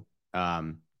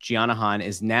 Gianna Hahn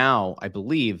is now, I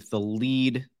believe, the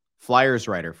lead Flyers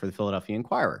writer for the Philadelphia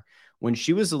Inquirer. When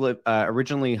she was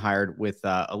originally hired with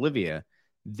Olivia,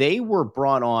 they were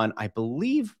brought on, I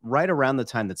believe, right around the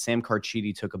time that Sam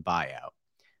Carchidi took a buyout.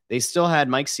 They still had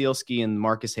Mike Sealski and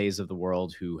Marcus Hayes of the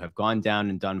world, who have gone down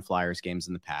and done Flyers games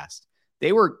in the past.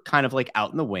 They were kind of like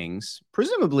out in the wings,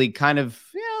 presumably kind of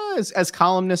as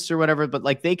columnists or whatever, but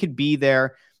like they could be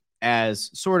there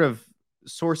as sort of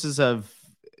sources of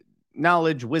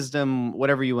knowledge, wisdom,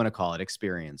 whatever you want to call it,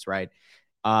 experience, right?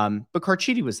 But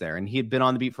Carchidi was there, and he had been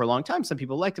on the beat for a long time. Some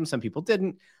people liked him, some people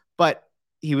didn't, but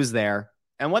he was there.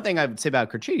 And one thing I would say about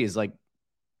Carchidi is, like,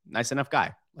 nice enough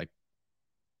guy, like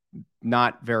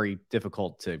not very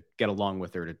difficult to get along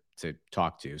with or to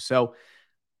talk to. So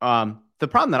the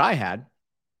problem that I had,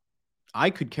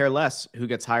 I could care less who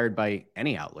gets hired by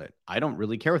any outlet. I don't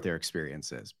really care what their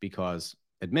experience is, because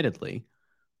admittedly,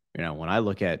 when I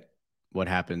look at what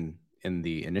happened in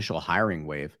the initial hiring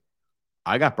wave,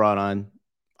 I got brought on.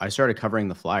 I started covering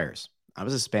the Flyers. I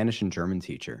was a Spanish and German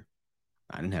teacher.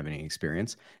 I didn't have any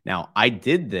experience. Now, I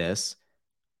did this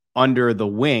under the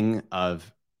wing of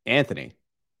Anthony.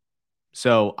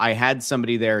 So I had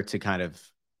somebody there to kind of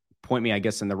point me, I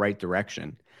guess, in the right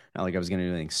direction. Not like I was going to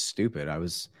do anything stupid. I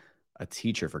was a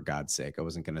teacher, for God's sake. I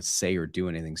wasn't going to say or do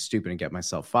anything stupid and get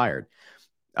myself fired.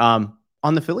 On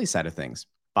the Philly side of things,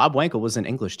 Bob Wankel was an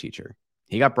English teacher.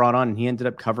 He got brought on and he ended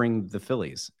up covering the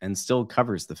Phillies and still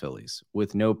covers the Phillies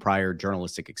with no prior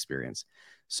journalistic experience.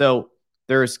 So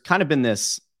there's kind of been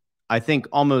this, I think,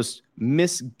 almost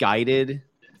misguided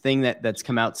thing that's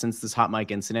come out since this hot mic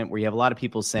incident, where you have a lot of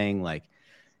people saying, like,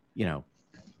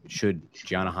 should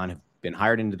Gianna Hahn have been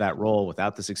hired into that role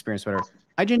without this experience, whatever.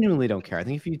 I genuinely don't care. I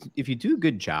think if you do a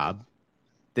good job,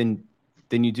 then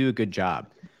you do a good job.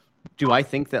 Do I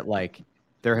think that, like,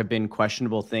 there have been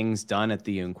questionable things done at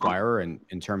the Inquirer and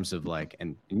in terms of, like,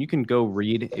 and you can go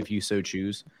read, if you so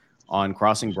choose, on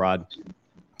Crossing Broad.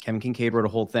 Kevin Kincaid wrote a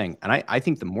whole thing. And I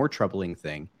think the more troubling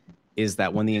thing is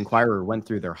that when the Inquirer went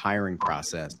through their hiring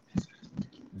process,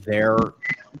 their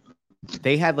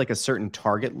they had like a certain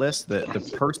target list.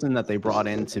 The person that they brought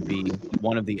in to be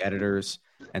one of the editors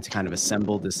and to kind of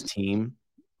assemble this team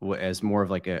as more of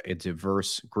like a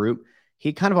diverse group,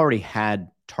 he kind of already had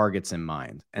targets in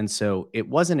mind. And so it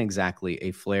wasn't exactly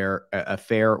a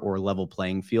fair or level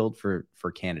playing field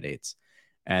for candidates.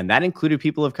 And that included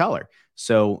people of color.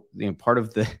 So, part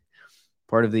of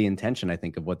the intention, I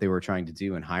think, of what they were trying to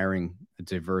do in hiring a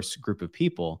diverse group of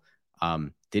people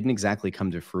didn't exactly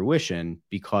come to fruition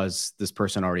because this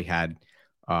person already had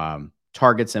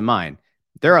targets in mind.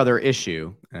 Their other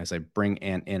issue, and as I bring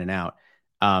Ant in and out,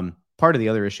 part of the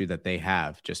other issue that they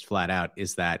have just flat out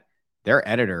is that their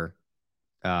editor,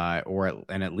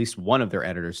 and at least one of their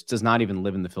editors, does not even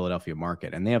live in the Philadelphia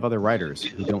market. And they have other writers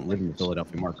who don't live in the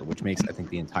Philadelphia market, which makes, I think,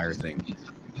 the entire thing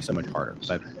so much harder.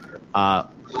 But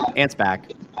Ant's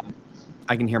back.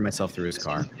 I can hear myself through his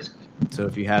car. So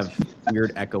if you have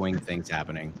weird echoing things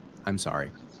happening, I'm sorry.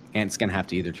 Ant's going to have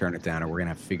to either turn it down or we're going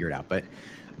to have to figure it out. But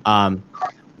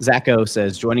Zacho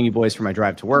says, joining you boys for my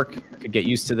drive to work. Could get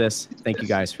used to this. Thank you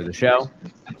guys for the show.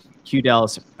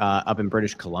 Q-Dell's up in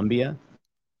British Columbia.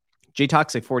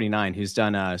 JToxic49, who's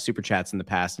done super chats in the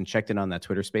past and checked in on that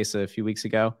Twitter space a few weeks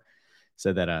ago,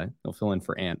 said that he'll fill in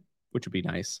for Ant, which would be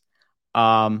nice.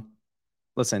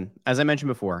 Listen, as I mentioned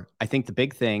before, I think the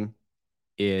big thing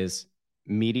is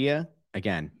media.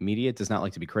 Again, media does not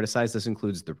like to be criticized. This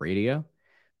includes the radio,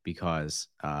 because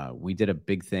we did a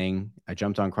big thing. I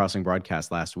jumped on Crossing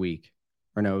Broadcast last week.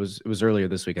 Or no, it was earlier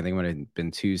this week. I think it would have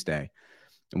been Tuesday.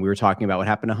 And we were talking about what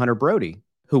happened to Hunter Brody,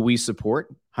 who we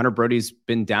support. Hunter Brody's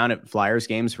been down at Flyers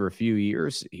games for a few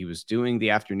years. He was doing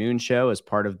the afternoon show as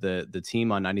part of the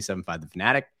team on 97.5 The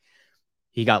Fanatic.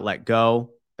 He got let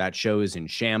go. That show is in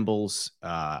shambles.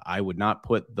 I would not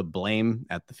put the blame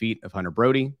at the feet of Hunter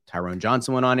Brody. Tyrone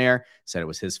Johnson went on air, said it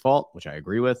was his fault, which I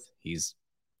agree with. He's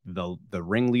the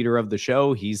ringleader of the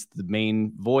show. He's the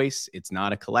main voice. It's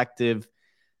not a collective.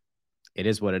 It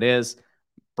is what it is.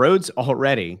 Broads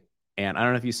already, and I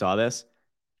don't know if you saw this,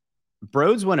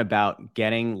 Broads went about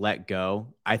getting let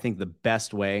go, I think, the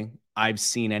best way I've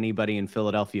seen anybody in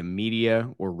Philadelphia media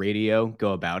or radio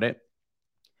go about it.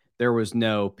 There was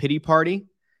no pity party.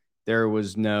 There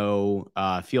was no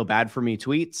feel bad for me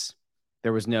tweets.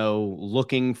 There was no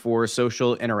looking for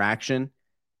social interaction.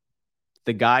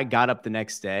 The guy got up the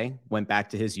next day, went back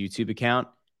to his YouTube account,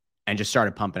 and just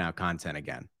started pumping out content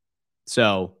again.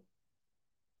 So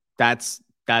that's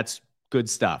good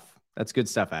stuff. That's good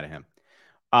stuff out of him.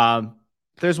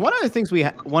 There's one other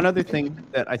thing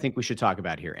that I think we should talk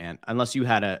about here, Ant, unless you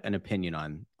had an opinion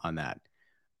on that.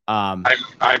 I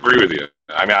agree with you.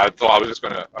 I mean, I was just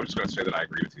gonna say that I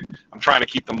agree with you. I'm trying to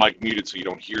keep the mic muted so you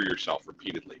don't hear yourself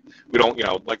repeatedly. We don't,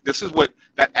 like, this is what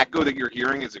that echo that you're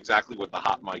hearing is exactly what the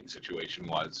hot mic situation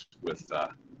was with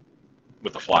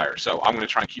the Flyers. So I'm going to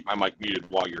try and keep my mic muted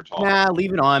while you're talking. Nah,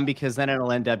 leave it on, because then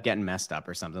it'll end up getting messed up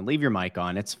or something. Leave your mic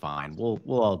on. It's fine. We'll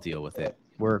all deal with it.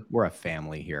 We're a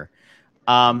family here.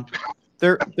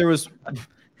 There was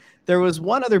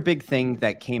one other big thing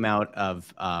that came out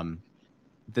of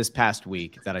this past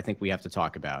week that I think we have to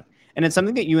talk about. And it's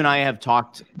something that you and I have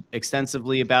talked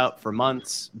extensively about for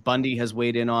months. Bundy has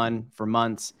weighed in on for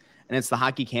months, and it's the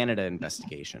Hockey Canada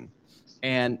investigation.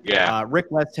 And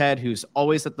Rick Westhead, who's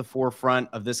always at the forefront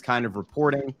of this kind of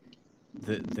reporting,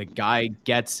 the guy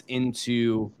gets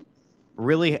into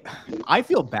really, I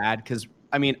feel bad because,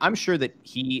 I mean, I'm sure that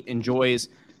he enjoys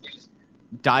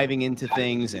diving into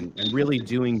things and really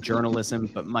doing journalism,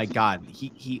 but my God,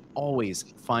 he always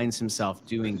finds himself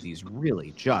doing these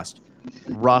really just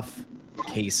rough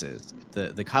cases.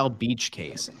 The Kyle Beach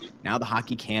case, now the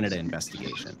Hockey Canada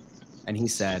investigation. And he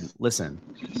said, listen,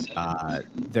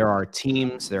 there are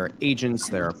teams, there are agents,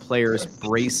 there are players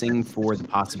bracing for the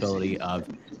possibility of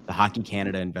the Hockey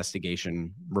Canada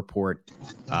investigation report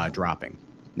dropping.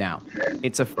 Now,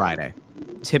 it's a Friday.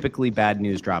 Typically, bad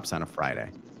news drops on a Friday.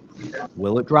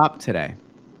 Will it drop today?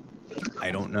 I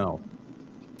don't know.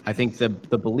 I think the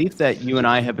belief that you and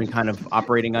I have been kind of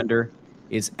operating under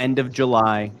is end of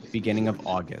July, beginning of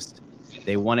August.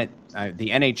 They want it. The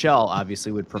NHL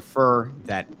obviously would prefer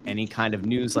that any kind of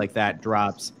news like that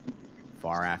drops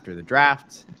far after the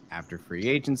draft, after free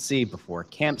agency, before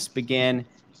camps begin.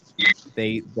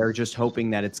 They're just hoping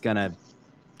that it's gonna,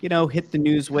 hit the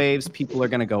news waves. People are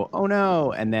gonna go, oh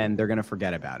no, and then they're gonna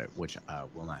forget about it, which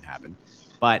will not happen.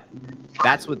 But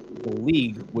that's what the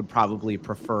league would probably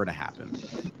prefer to happen.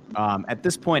 At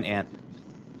this point, Ant,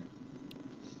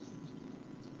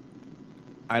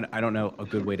 I don't know a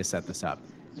good way to set this up.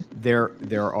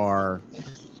 There are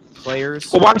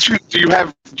players. Well, why don't you do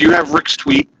you have Rick's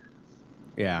tweet?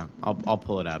 Yeah, I'll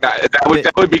pull it up.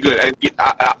 That would be good.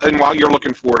 And while you're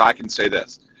looking for it, I can say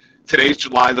this. Today's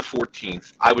July the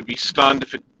 14th. I would be stunned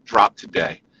if it dropped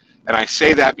today. And I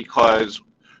say that because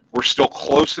we're still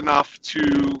close enough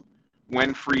to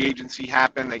when free agency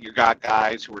happened that you got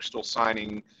guys who are still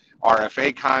signing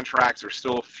RFA contracts. There's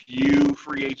still a few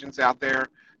free agents out there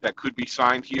that could be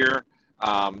signed here.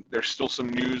 There's still some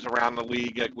news around the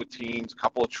league with teams, a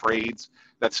couple of trades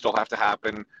that still have to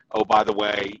happen. Oh, by the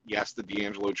way, yes, the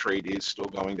D'Angelo trade is still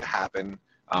going to happen.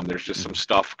 There's just some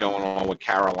stuff going on with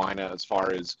Carolina as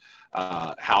far as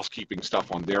housekeeping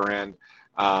stuff on their end.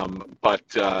 But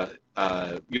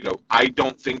I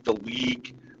don't think the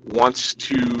league wants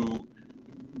to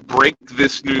break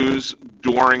this news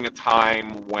during a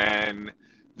time when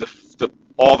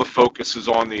all the focus is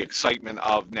on the excitement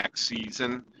of next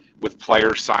season with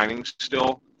player signings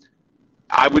still.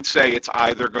 I would say it's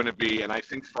either going to be, and I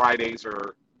think Fridays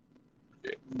are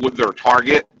what their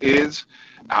target is.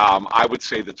 I would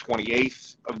say the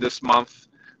 28th of this month,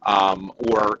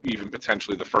 or even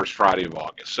potentially the first Friday of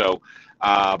August. So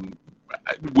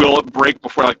will it break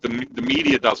before, like the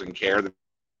media doesn't care. The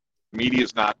media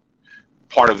is not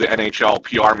part of the NHL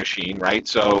PR machine, right?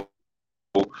 So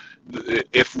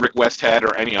if Rick Westhead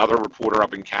or any other reporter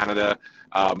up in Canada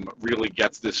really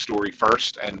gets this story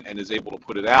first and is able to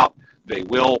put it out, they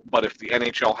will. But if the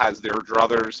NHL has their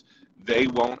druthers, they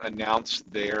won't announce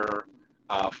their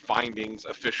findings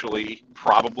officially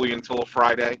probably until a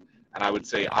Friday. And I would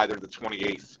say either the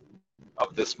 28th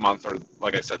of this month or,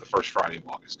 like I said, the first Friday of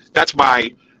August. That's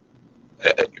my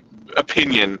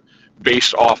opinion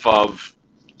based off of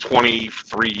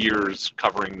 23 years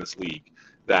covering this league,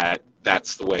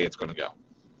 that's the way it's going to go.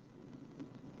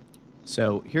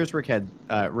 So here's Rick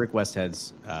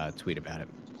Westhead's tweet about it.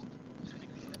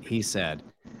 He said,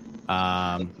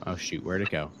 oh shoot, where'd it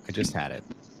go? I just had it.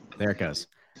 There it goes.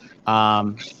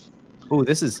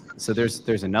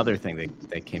 There's another thing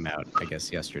that came out, I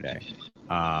guess, yesterday.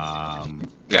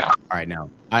 Yeah. All right, now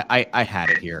I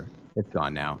had it here. It's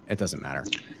gone now. It doesn't matter.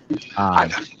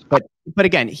 But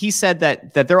again, he said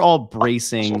that they're all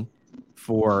bracing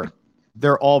for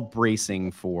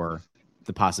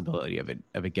the possibility of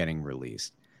it getting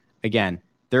released. Again,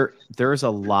 there's a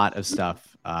lot of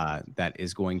stuff that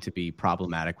is going to be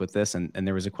problematic with this, and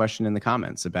there was a question in the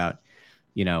comments about,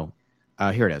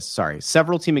 here it is. Sorry.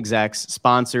 Several team execs,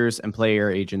 sponsors, and player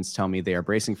agents tell me they are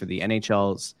bracing for the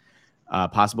NHL's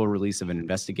possible release of an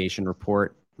investigation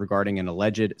report regarding an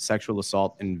alleged sexual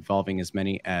assault involving as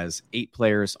many as 8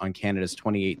 players on Canada's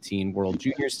 2018 World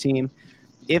Juniors team.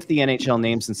 If the NHL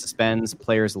names and suspends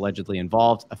players allegedly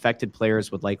involved, affected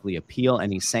players would likely appeal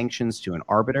any sanctions to an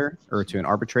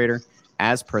arbitrator,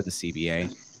 as per the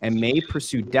CBA, and may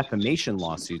pursue defamation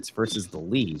lawsuits versus the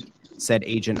league, said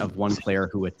agent of one player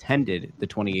who attended the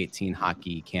 2018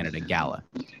 Hockey Canada Gala.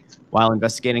 While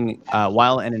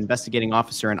an investigating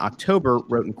officer in October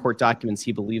wrote in court documents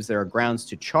he believes there are grounds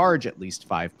to charge at least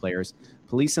 5 players,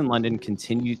 police in London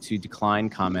continue to decline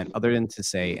comment other than to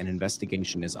say an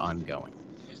investigation is ongoing.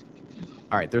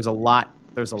 All right, there's a lot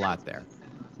there.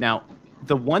 Now,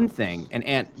 the one thing,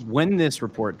 and when this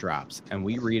report drops and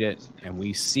we read it and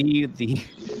we see the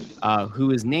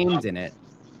who is named in it,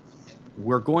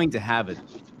 we're going to have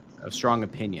a strong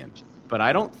opinion, but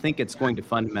I don't think it's going to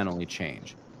fundamentally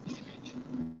change.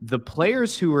 The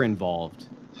players who are involved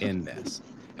in this,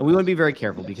 and we want to be very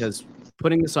careful because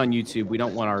putting this on YouTube, we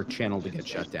don't want our channel to get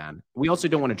shut down. We also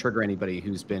don't want to trigger anybody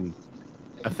who's been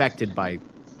affected by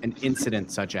an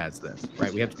incident such as this,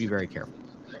 right? We have to be very careful.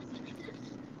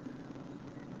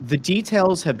 The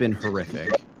details have been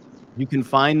horrific. You can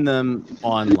find them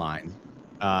online.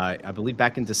 I believe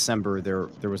back in December,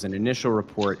 there was an initial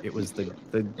report. It was the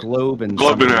Globe and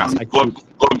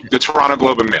the Toronto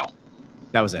Globe and Mail.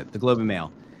 That was it, the Globe and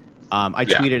Mail. I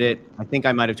tweeted it. I think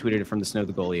I might have tweeted it from the Snow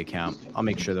the Goalie account. I'll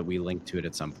make sure that we link to it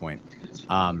at some point.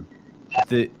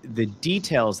 The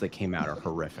details that came out are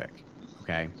horrific.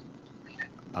 Okay,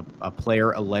 a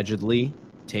player allegedly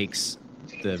takes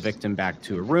the victim back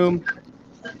to a room.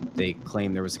 They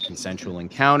claim there was a consensual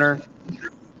encounter.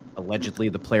 Allegedly,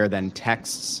 the player then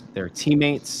texts their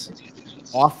teammates,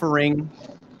 offering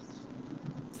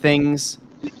things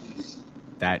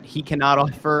that he cannot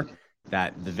offer,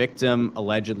 that the victim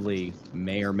allegedly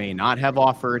may or may not have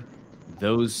offered.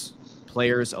 Those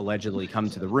players allegedly come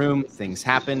to the room. Things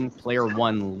happen. Player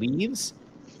 1 leaves,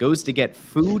 goes to get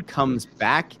food, comes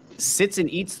back, sits and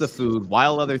eats the food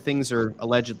while other things are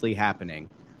allegedly happening.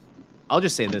 I'll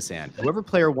just say this, Ann. Whoever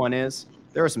player 1 is,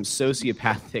 there are some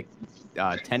sociopathic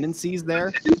tendencies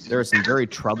there. There are some very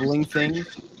troubling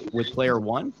things with player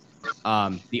 1.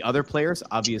 The other players,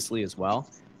 obviously, as well.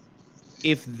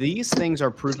 If these things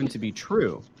are proven to be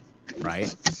true,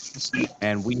 right?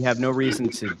 And we have no reason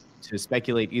to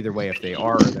speculate either way if they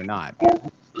are or they're not.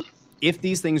 If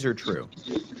these things are true,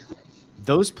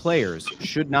 those players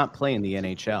should not play in the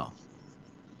NHL.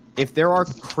 If there are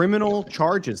criminal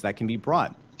charges that can be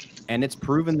brought, and it's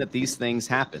proven that these things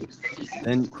happen,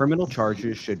 then criminal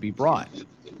charges should be brought.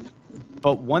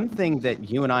 But one thing that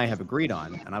you and I have agreed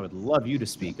on, and I would love you to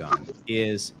speak on,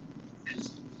 is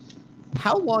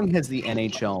how long has the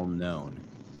NHL known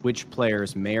which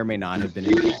players may or may not have been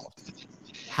involved?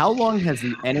 How long has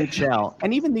the NHL,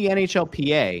 and even the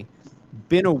NHLPA,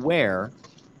 been aware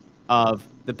of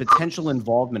the potential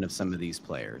involvement of some of these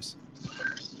players?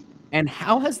 And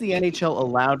how has the NHL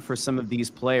allowed for some of these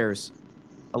players,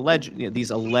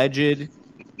 these alleged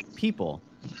people,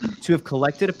 to have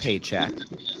collected a paycheck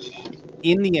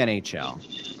in the NHL,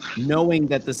 knowing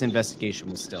that this investigation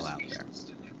was still out there?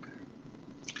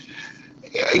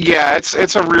 Yeah,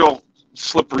 it's a real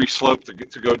slippery slope to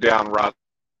go down, Russ.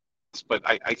 But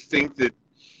I think that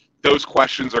those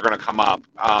questions are going to come up.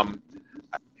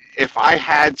 If I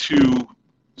had to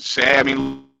say, I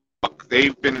mean, look,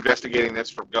 they've been investigating this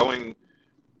for going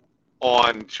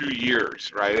on 2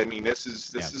 years, right? I mean, this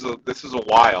is a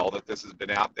while that this has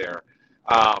been out there,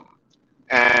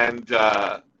 and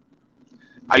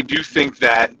I do think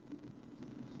that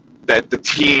the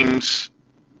teams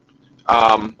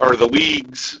or the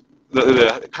leagues,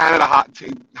 the Canada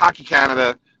Hockey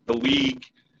Canada, the league,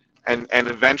 and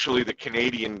eventually the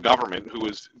Canadian government, who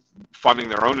is funding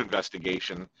their own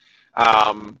investigation,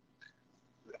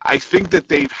 I think that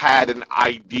they've had an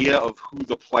idea of who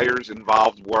the players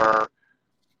involved were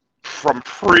from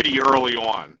pretty early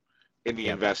on in the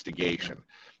investigation.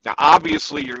 Now,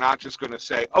 obviously, you're not just going to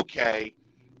say, okay,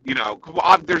 you know,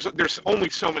 there's only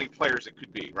so many players it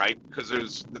could be, right?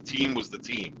 Because the team was the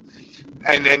team.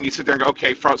 And then you sit there and go,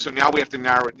 okay, so now we have to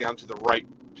narrow it down to the right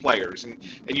players. And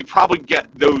you probably get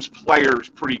those players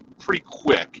pretty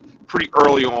quick, pretty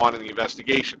early on in the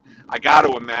investigation. I got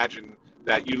to imagine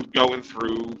that you going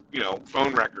through, you know,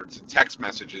 phone records and text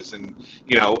messages and,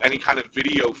 you know, any kind of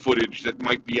video footage that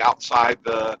might be outside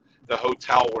the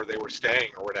hotel where they were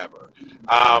staying or whatever.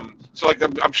 So like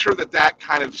I'm sure that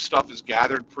kind of stuff is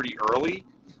gathered pretty early.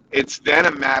 It's then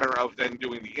a matter of then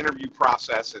doing the interview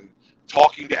process and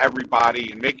talking to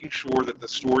everybody and making sure that the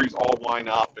stories all line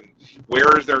up and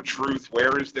where is their truth,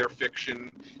 where is their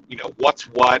fiction, you know, what's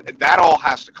what, and that all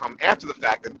has to come after the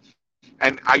fact.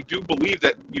 And I do believe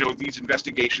that, you know, these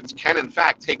investigations can in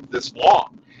fact take this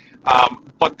long,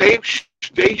 but they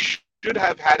should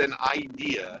have had an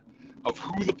idea of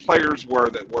who the players were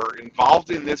that were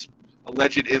involved in this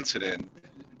alleged incident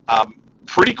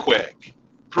pretty quick,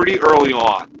 pretty early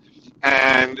on.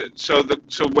 And so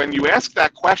when you ask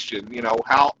that question, you know,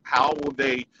 how will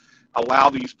they allow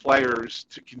these players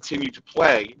to continue to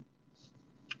play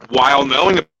while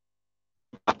knowing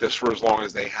about this for as long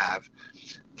as they have?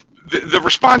 The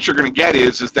response you're going to get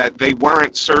is that they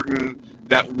weren't certain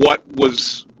that what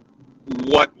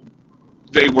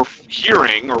they were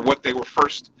hearing or what they were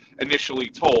first initially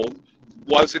told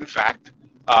was in fact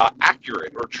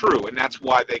accurate or true, and that's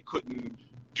why they couldn't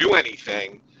do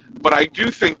anything. But I do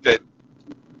think that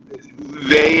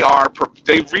the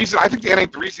reason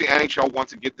the NHL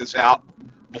wants to get this out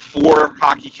before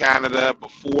Hockey Canada,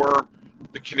 before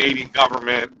the Canadian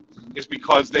government, is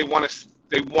because they want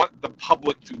the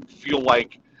public to feel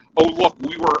like, oh, look,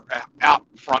 we were out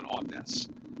front on this.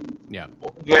 Yeah.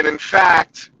 When in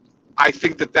fact, I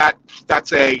think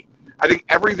I think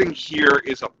everything here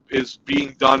is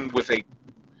being done with a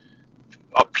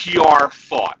PR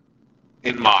thought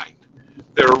in mind.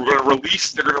 They're going to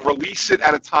release it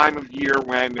at a time of year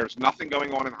when there's nothing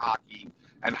going on in hockey,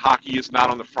 and hockey is not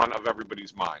on the front of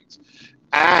everybody's minds.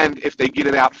 And if they get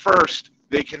it out first,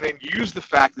 they can then use the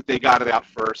fact that they got it out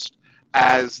first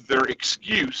as their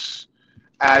excuse,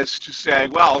 as to say,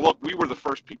 well, look, we were the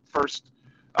first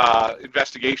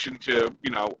investigation to, you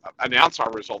know, announce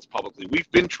our results publicly. We've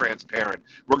been transparent.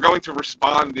 We're going to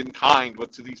respond in kind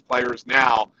to these players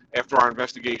now after our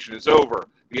investigation is over.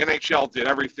 The NHL did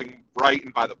everything right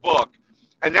and by the book,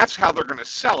 and that's how they're going to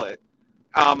sell it.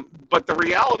 But the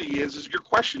reality is your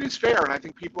question is fair, and I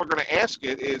think people are going to ask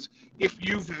it, is if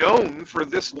you've known for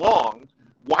this long,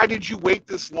 why did you wait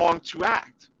this long to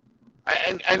act?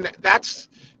 And that's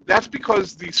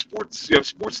because the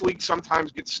sports leagues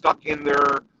sometimes get stuck in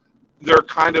their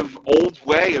kind of old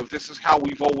way of this is how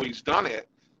we've always done it.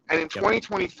 And in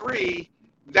 2023,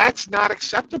 that's not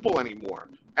acceptable anymore.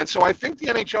 And so I think the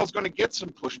NHL is going to get some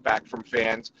pushback from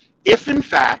fans if in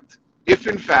fact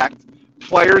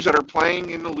players that are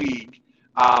playing in the league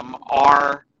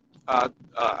are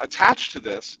attached to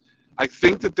this. I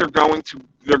think that they're going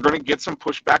to get some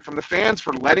pushback from the fans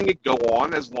for letting it go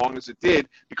on as long as it did,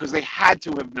 because they had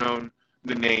to have known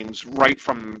the names right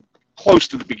from close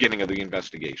to the beginning of the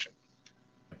investigation.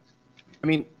 I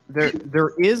mean,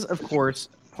 there is, of course,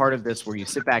 part of this where you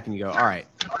sit back and you go, all right,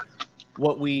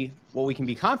 what we can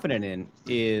be confident in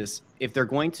is if they're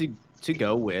going to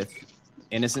go with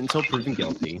innocent until proven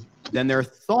guilty, then their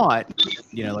thought,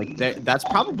 like that's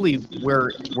probably where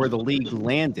the league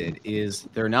landed, is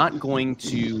they're not going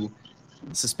to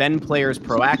suspend players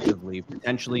proactively,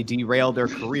 potentially derail their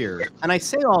careers. And I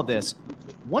say all this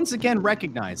once again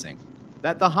recognizing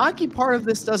that the hockey part of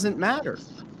this doesn't matter,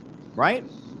 right?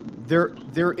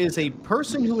 There is a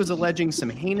person who is alleging some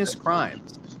heinous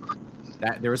crimes.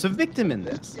 That there is a victim in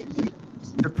this.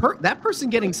 That person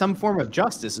getting some form of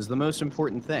justice is the most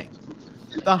important thing.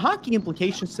 The hockey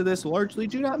implications to this largely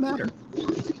do not matter.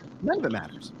 None of it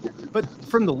matters. But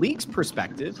from the league's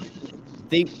perspective,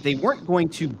 they weren't going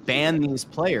to ban these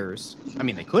players. I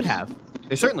mean, they could have.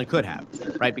 They certainly could have,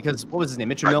 right? Because what was his name?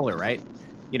 Mitchell Miller, right?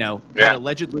 Had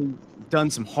allegedly done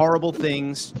some horrible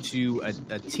things to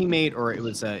a teammate, or it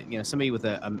was somebody with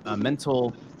a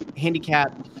mental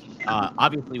handicap.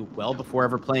 Obviously, well before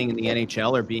ever playing in the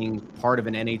NHL or being part of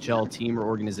an NHL team or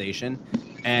organization,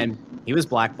 and he was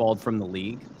blackballed from the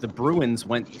league. The Bruins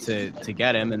went to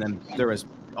get him, and then there was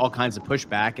all kinds of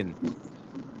pushback, and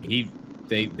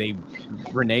they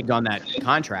reneged on that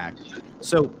contract.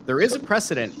 So there is a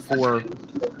precedent for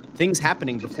things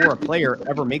happening before a player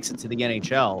ever makes it to the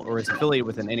NHL or is affiliated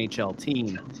with an NHL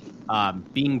team,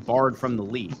 being barred from the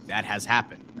league. That has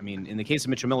happened. I mean, in the case of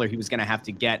Mitchell Miller, he was going to have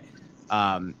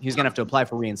to apply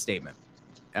for reinstatement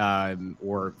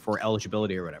or for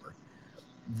eligibility or whatever.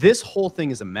 This whole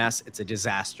thing is a mess. It's a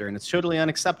disaster, and it's totally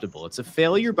unacceptable. It's a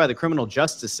failure by the criminal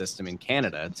justice system in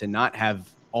Canada to not have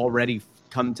already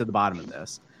come to the bottom of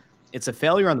this. It's a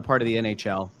failure on the part of the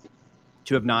NHL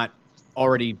to have not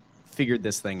already figured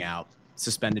this thing out,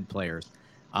 suspended players.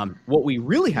 What we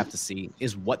really have to see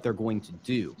is what they're going to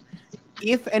do.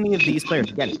 If any of these players,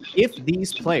 again, if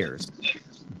these players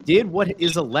did what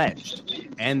is alleged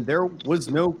and there was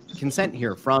no consent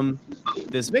here from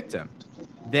this victim,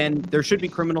 then there should be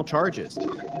criminal charges.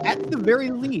 At the very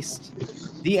least,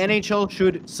 the NHL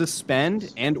should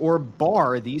suspend and or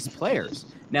bar these players.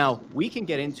 Now, we can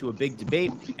get into a big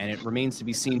debate, and it remains to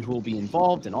be seen who will be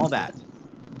involved and all that.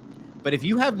 But if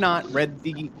you have not read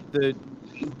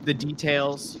the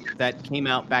details that came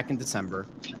out back in December,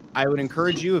 I would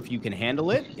encourage you, if you can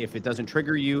handle it, if it doesn't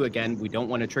trigger you, again, we don't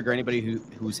want to trigger anybody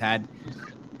who's had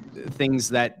things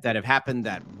that have happened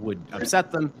that would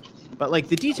upset them. But like,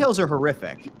 the details are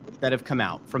horrific that have come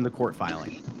out from the court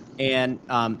filing. And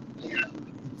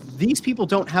these people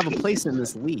don't have a place in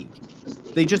this league.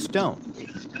 They just don't.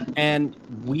 And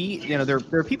there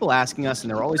are people asking us,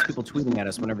 and there are always people tweeting at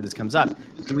us whenever this comes up.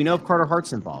 Do we know if Carter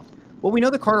Hart's involved? Well, we know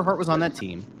that Carter Hart was on that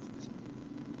team.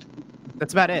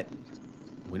 That's about it.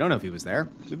 We don't know if he was there.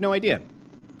 We have no idea.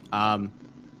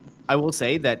 I will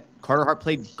say that Carter Hart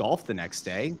played golf the next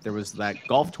day. There was that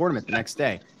golf tournament the next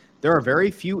day. There are very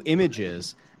few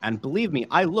images, and believe me,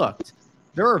 I looked.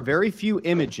 There are very few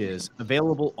images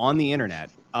available on the internet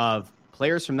of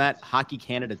players from that Hockey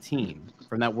Canada team,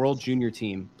 from that World Junior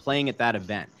team, playing at that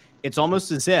event. It's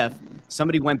almost as if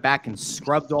somebody went back and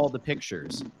scrubbed all the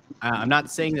pictures. I'm not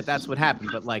saying that that's what happened,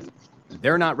 but like,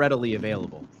 they're not readily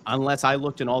available unless I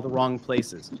looked in all the wrong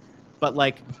places. But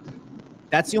like,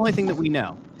 that's the only thing that we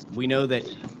know. We know that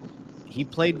he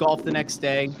played golf the next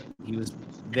day. He was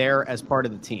there as part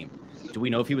of the team. Do we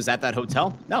know if he was at that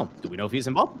hotel? No. Do we know if he's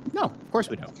involved? No, of course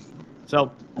we don't. So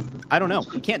I don't know.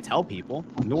 We can't tell people,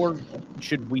 nor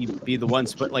should we be the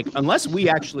ones. But like, unless we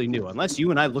actually knew, unless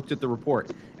you and I looked at the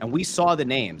report and we saw the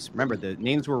names, remember the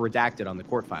names were redacted on the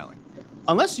court filing.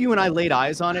 Unless you and I laid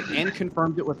eyes on it and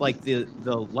confirmed it with like the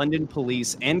London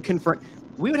police and confirmed,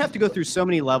 we would have to go through so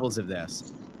many levels of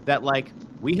this that like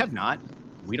we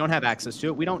don't have access to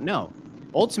it. We don't know.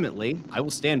 Ultimately, I will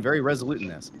stand very resolute in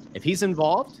this. If he's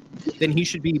involved, then he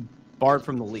should be barred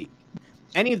from the league.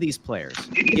 Any of these players,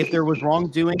 if there was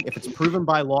wrongdoing, if it's proven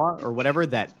by law or whatever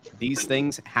that these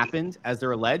things happened as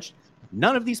they're alleged,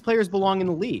 none of these players belong in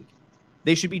the league.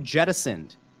 They should be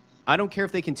jettisoned. I don't care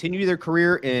if they continue their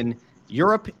career in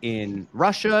Europe, in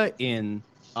Russia, in,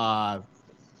 a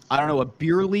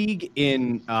beer league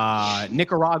in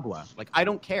Nicaragua. Like, I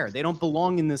don't care. They don't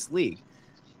belong in this league.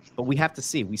 But we have to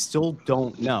see. We still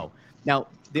don't know. Now,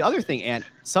 the other thing, and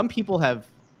some people have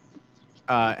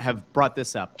brought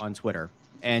this up on Twitter,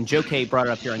 and Joe K brought it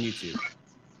up here on YouTube.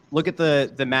 Look at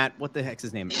the Matt, what the heck's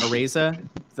his name? Areza,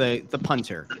 the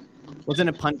punter. Wasn't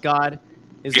a punt god.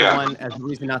 is the one as the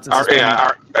reason not to All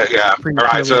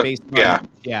right, so, based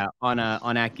on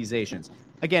on accusations.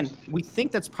 Again, we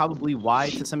think that's probably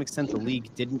why, to some extent, the league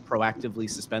didn't proactively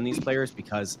suspend these players,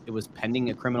 because it was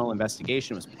pending a criminal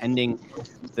investigation. It was pending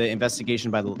the investigation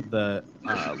by the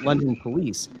London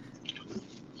police.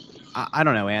 I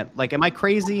don't know, Ant. Like, am I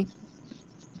crazy?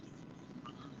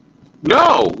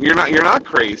 No, you're not. You're not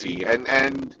crazy,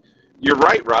 and you're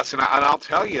right, Russ. And I'll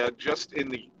tell you, just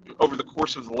over the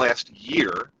course of the last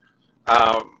year,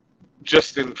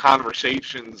 just in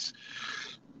conversations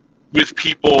with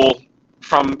people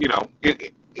from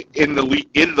in the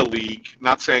league,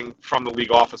 not saying from the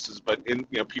league offices, but in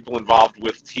people involved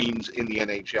with teams in the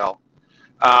NHL,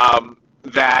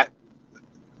 that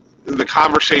the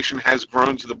conversation has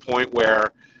grown to the point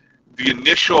where the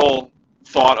initial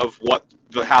thought of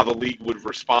how the league would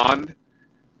respond,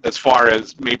 as far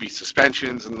as maybe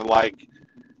suspensions and the like,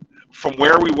 from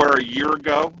where we were a year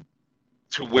ago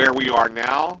to where we are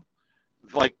now,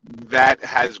 like, that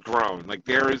has grown. Like,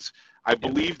 I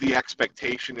believe the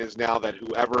expectation is now that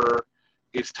whoever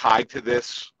is tied to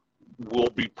this will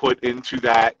be put into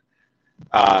that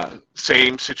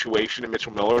same situation that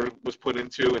Mitchell Miller was put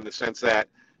into, in the sense that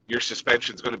your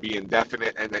suspension is going to be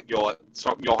indefinite and that you'll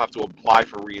have to apply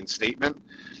for reinstatement.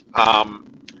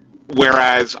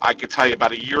 Whereas I could tell you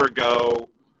about a year ago,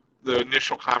 the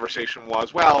initial conversation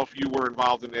was, well, if you were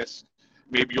involved in this,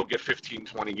 maybe you'll get 15,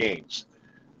 20 games.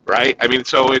 Right? I mean,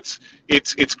 so it's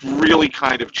really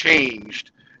kind of changed,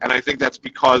 and I think that's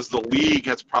because the league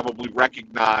has probably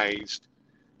recognized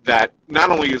that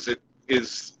not only is it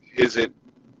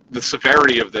the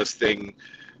severity of this thing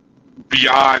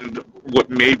beyond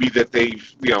what maybe that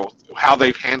they've how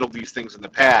they've handled these things in the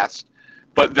past,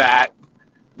 but that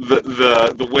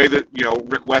the way that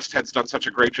Rick Westhead's done such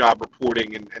a great job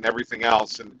reporting and everything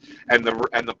else, and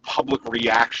the public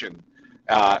reaction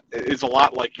is a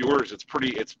lot like yours. It's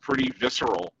pretty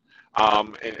visceral,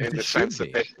 in the sense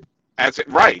that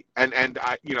right. And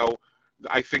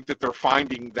I think that they're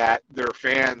finding that their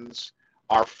fans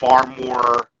are far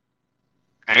more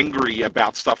angry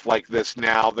about stuff like this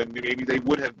now than maybe they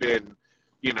would have been,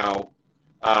 in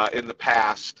the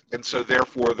past. And so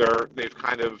therefore they've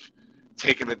kind of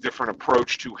taken a different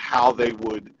approach to how they're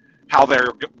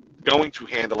going to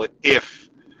handle it if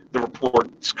the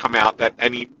reports come out that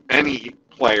any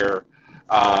player,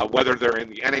 whether they're in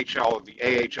the NHL or the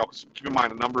AHL, because keep in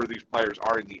mind a number of these players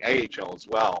are in the AHL as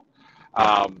well,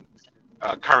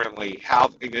 currently,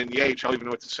 in the AHL, even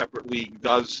though it's a separate league,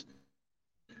 does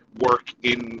work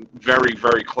in very,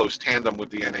 very close tandem with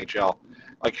the NHL,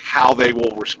 like how they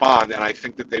will respond. And I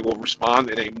think that they will respond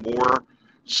in a more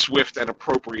swift and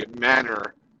appropriate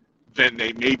manner than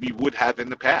they maybe would have in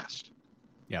the past.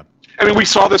 Yeah. I mean, we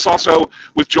saw this also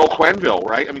with Joel Quenneville,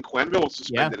 right? I mean, Quenneville was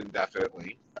suspended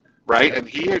indefinitely, right? And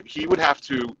he would have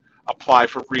to apply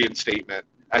for reinstatement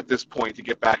at this point to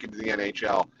get back into the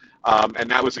NHL. And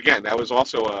that was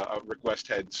also a Rick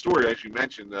Westhead story, as you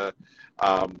mentioned, the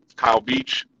Kyle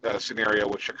Beach scenario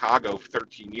with Chicago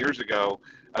 13 years ago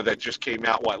that just came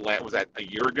out. Was that a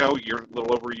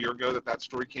little over a year ago that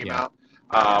story came out?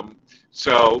 I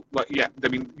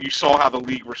mean, you saw how the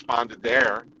league responded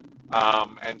there.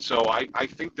 And so I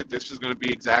think that this is going to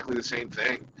be exactly the same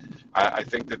thing. I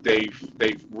think that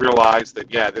they've realized that,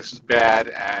 this is bad,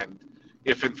 and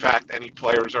if in fact any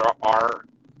players are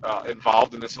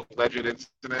involved in this alleged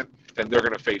incident, then they're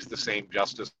going to face the same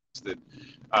justice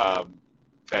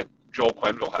that Joel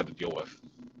Quenneville had to deal with.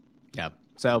 Yeah.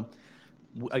 So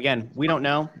again, we don't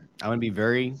know. I want to be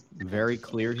very, very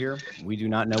clear here. We do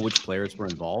not know which players were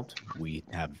involved. We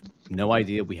have no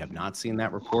idea. We have not seen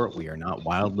that report. We are not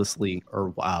wildly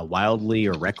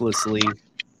or recklessly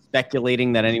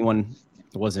speculating that anyone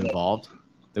was involved.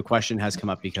 The question has come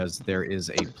up because there is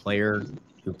a player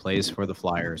who plays for the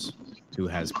Flyers who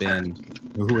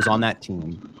was on that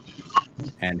team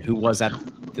and who was at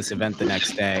this event the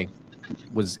next day,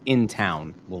 was in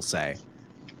town, we'll say.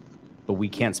 But we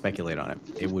can't speculate on it.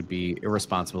 It would be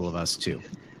irresponsible of us too.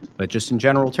 But just in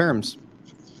general terms,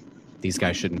 these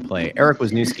guys shouldn't play. Eric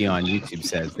Wisniewski on YouTube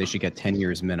says they should get 10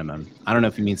 years minimum. I don't know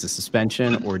if he means a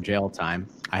suspension or jail time.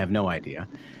 I have no idea.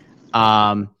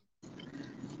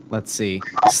 Let's see.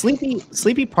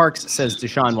 Sleepy Parks says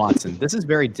Deshaun Watson. This is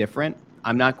very different.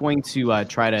 I'm not going to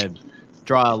try to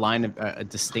draw a line of a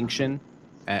distinction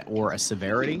or a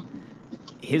severity.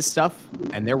 His stuff,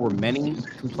 and there were many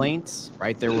complaints,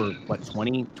 right? There were,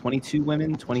 22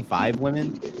 women, 25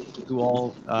 women who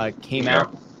all came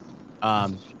out.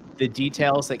 The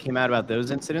details that came out about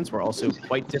those incidents were also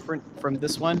quite different from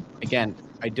this one. Again,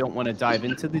 I don't want to dive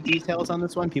into the details on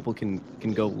this one. People can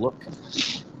go look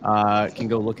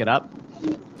it up.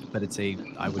 but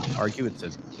I would argue it's a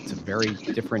very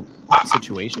different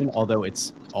situation. Although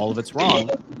all of it's wrong,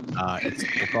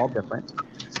 it's all different.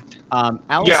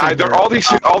 Yeah, there are all these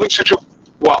situations.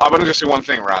 Well, I'm going to just say one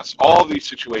thing, Russ. All these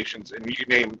situations, and you can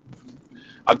name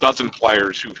a dozen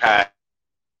players who've had.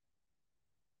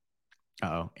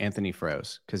 Anthony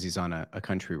froze because he's on a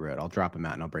country road. I'll drop him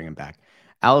out and I'll bring him back.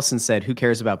 Allison said, who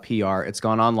cares about PR? It's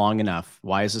gone on long enough.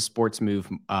 Why is a sports move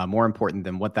more important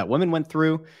than what that woman went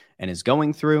through and is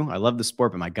going through? I love the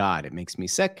sport, but my God, it makes me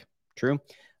sick. True.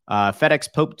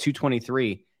 FedEx Pope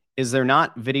 223. Is there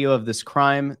not video of this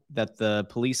crime that the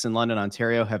police in London,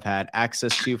 Ontario have had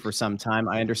access to for some time?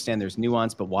 I understand there's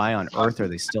nuance, but why on earth are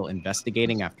they still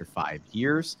investigating after 5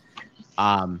 years?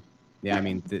 Yeah, I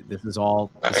mean, this is all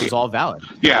valid.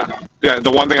 Yeah. The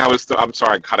one thing I'm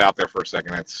sorry, I cut out there for a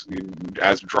second. It's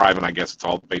as driving, I guess it's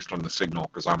all based on the signal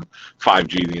because I'm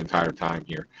 5G the entire time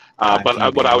here.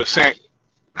 But what I was saying,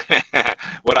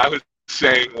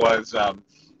 was,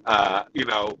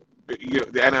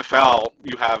 the NFL,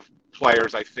 you have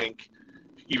players, I think,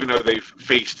 even though they've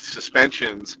faced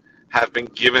suspensions, have been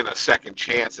given a second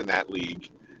chance in that league.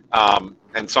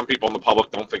 And some people in the public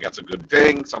don't think that's a good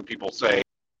thing. Some people say,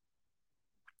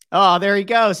 oh, there he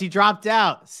goes. He dropped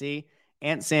out. See,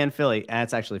 Ant San Philly.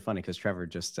 That's actually funny because Trevor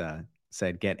just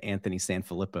said, get Anthony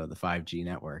Sanfilippo, the 5G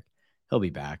network. He'll be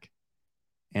back.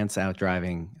 Ant's out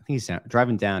driving. I think he's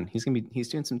driving down. He's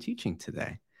doing some teaching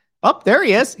today. Oh, there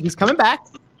he is. He's coming back.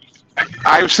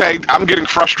 I was saying I'm getting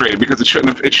frustrated because it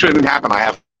shouldn't happen. I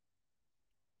have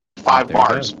 5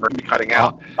 bars for me cutting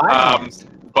out.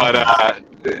 But I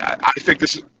think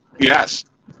this is, yes.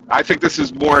 I think this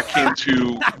is more akin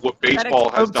to what baseball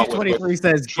has dealt with. 223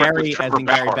 says Gary, as in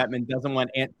Gary Bettman, doesn't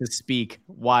want Ant to speak.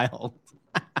 Wild.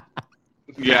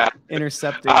 Yeah.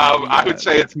 Intercepting. I would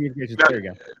say it's communications. There you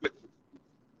go.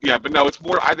 Yeah, but no,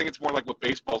 I think it's more like what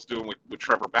baseball's doing with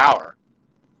Trevor Bauer.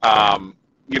 I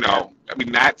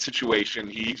mean, that situation,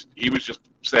 he was just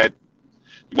said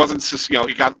he wasn't,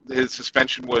 he got his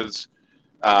suspension was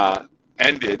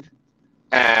ended,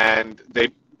 and they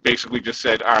basically just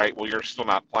said, all right, well, you're still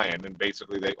not playing, and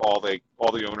basically all the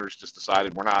owners just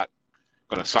decided we're not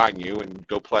going to sign you and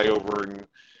go play over in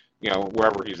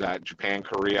wherever he's at, Japan,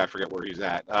 Korea, I forget where he's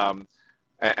at,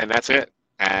 and that's it.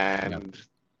 And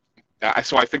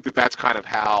so I think that's kind of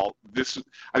how this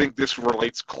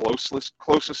relates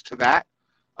closest to that.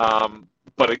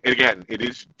 But again, it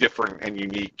is different and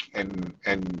unique and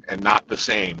not the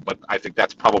same. But I think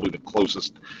that's probably the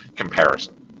closest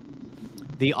comparison.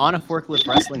 The On a Forklift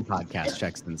Wrestling podcast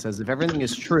checks in, says if everything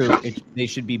is true, they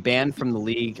should be banned from the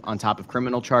league on top of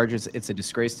criminal charges. It's a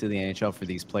disgrace to the NHL for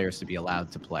these players to be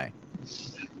allowed to play.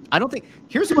 I don't think.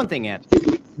 Here's one thing, Ant.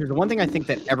 Here's the one thing I think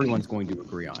that everyone's going to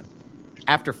agree on.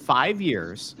 After 5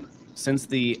 years since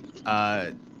the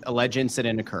alleged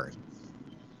incident occurred,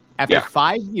 after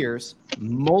 5 years,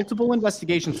 multiple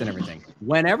investigations and everything,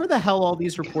 whenever the hell all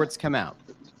these reports come out,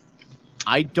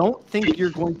 I don't think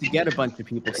you're going to get a bunch of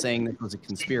people saying this was a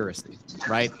conspiracy,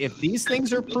 right? If these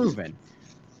things are proven,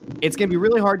 it's going to be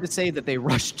really hard to say that they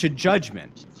rushed to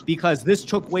judgment because this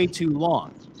took way too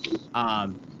long.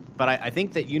 But I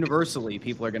think that universally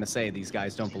people are going to say these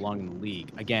guys don't belong in the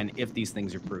league, again, if these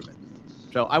things are proven.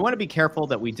 So I want to be careful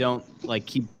that we don't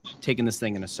keep taking this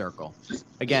thing in a circle.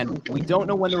 Again, we don't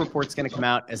know when the report's going to come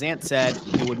out. As Ant said,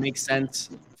 it would make sense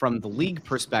from the league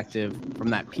perspective, from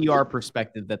that PR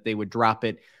perspective, that they would drop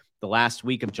it the last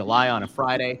week of July on a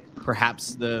Friday,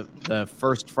 perhaps the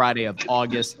first Friday of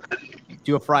August,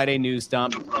 do a Friday news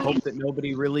dump, hope that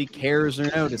nobody really cares or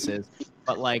notices.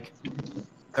 But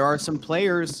there are some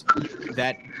players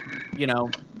that,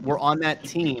 were on that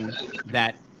team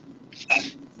that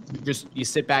just you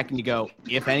sit back and you go,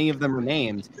 if any of them are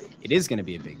named, it is going to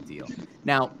be a big deal.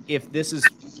 Now, if this is,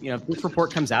 if this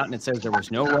report comes out and it says there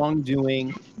was no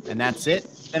wrongdoing and that's it,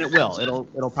 then it will.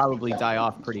 It'll probably die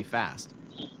off pretty fast.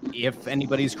 If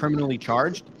anybody's criminally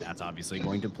charged, that's obviously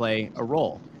going to play a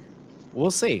role.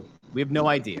 We'll see. We have no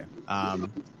idea.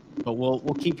 But we'll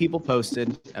keep people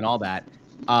posted and all that.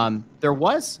 There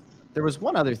was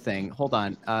one other thing. Hold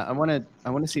on. I want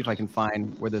to see if I can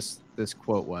find where this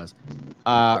quote was,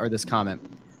 or this comment.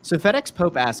 So FedEx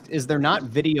Pope asked, is there not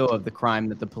video of the crime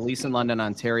that the police in London,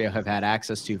 Ontario have had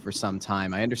access to for some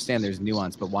time? I understand there's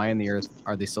nuance, but why on the earth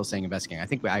are they still saying investigating? I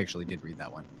think I actually did read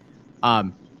that one.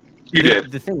 You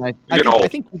did. The thing I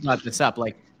think you brought this up,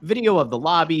 video of the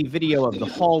lobby, video of the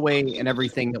hallway and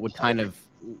everything that would kind of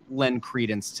lend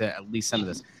credence to at least some of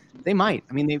this. They might.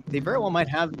 I mean, they very well might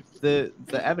have the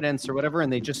evidence or whatever,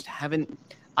 and they just haven't.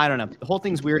 I don't know. The whole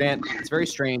thing's weird, and it's very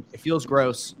strange. It feels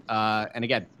gross. And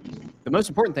again, the most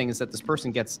important thing is that this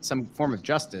person gets some form of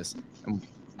justice. And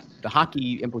the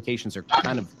hockey implications are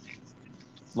kind of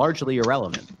largely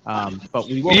irrelevant. But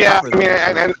we will. Yeah, cover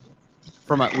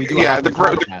and we do have the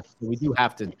podcast, so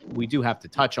we do have to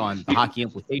touch on the hockey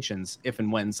implications if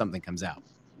and when something comes out.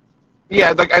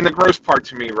 Yeah, and the gross part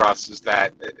to me, Russ, is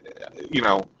that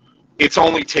it's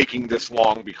only taking this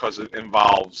long because it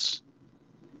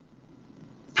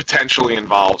potentially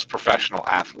involves professional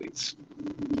athletes.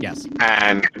 Yes.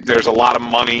 And there's a lot of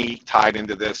money tied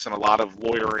into this, and a lot of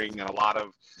lawyering, and a lot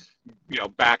of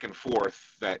back and forth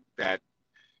that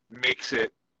makes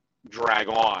it drag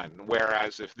on.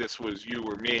 Whereas if this was you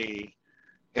or me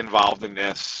involved in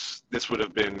this would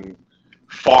have been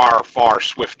far, far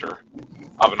swifter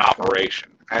of an operation.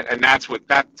 And that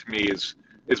to me is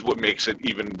what makes it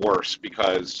even worse,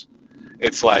 because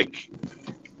it's like,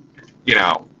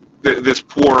 this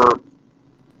poor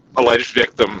alleged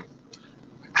victim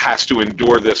has to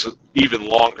endure this even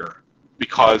longer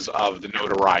because of the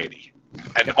notoriety,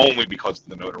 and only because of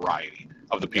the notoriety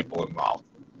of the people involved.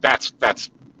 That's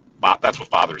what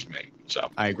bothers me. So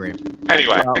I agree.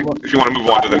 Anyway, if you want to move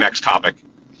on to the next topic.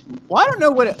 Well, I don't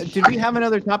know did we have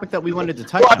another topic that we wanted to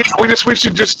touch on? We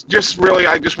should just really,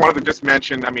 I just wanted to just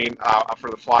mention, from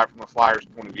the Flyers'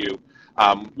 point of view,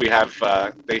 we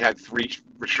have, they had 3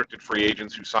 restricted free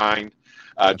agents who signed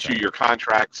 2-year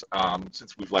contracts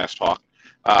since we've last talked.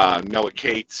 Noah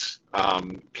Cates,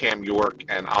 Cam York,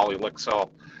 and Ollie Licksell.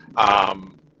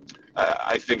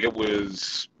 I think it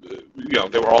was,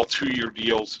 they were all 2-year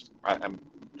deals. I'm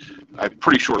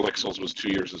pretty sure Licksell's was 2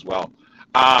 years as well.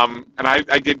 And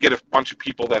I did get a bunch of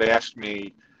people that asked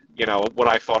me, what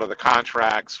I thought of the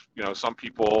contracts. Some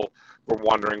people were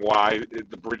wondering why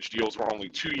the bridge deals were only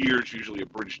 2 years. Usually a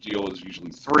bridge deal is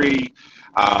usually 3.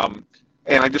 And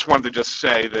I just wanted to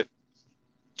say that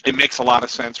it makes a lot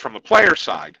of sense from the player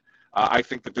side. I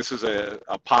think that this is a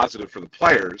positive for the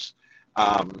players,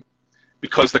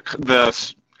 because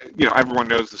everyone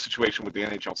knows the situation with the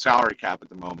NHL salary cap at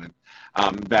the moment,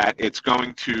 that it's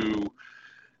going to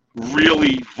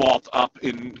really vault up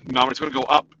in numbers. It's going to go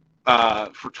up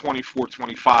for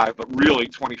 24-25, but really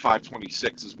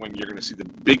 25-26 is when you're going to see the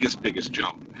biggest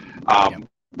jump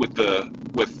with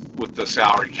the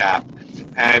salary cap.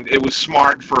 And it was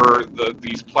smart for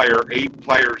these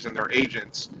players and their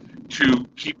agents to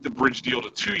keep the bridge deal to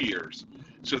 2 years.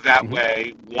 So that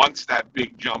way, once that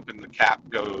big jump in the cap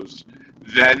goes,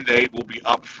 then they will be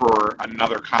up for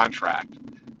another contract,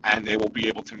 and they will be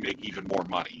able to make even more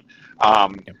money.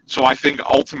 So I think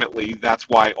ultimately that's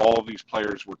why all of these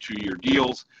players were 2-year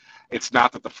deals. It's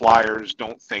not that the Flyers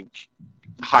don't think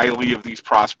highly of these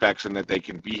prospects and that they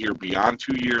can be here beyond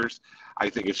 2 years. I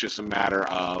think it's just a matter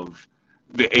of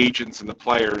the agents and the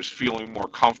players feeling more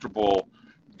comfortable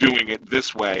doing it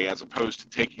this way, as opposed to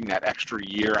taking that extra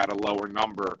year at a lower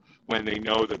number when they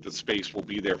know that the space will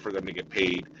be there for them to get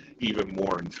paid even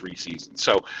more in 3 seasons.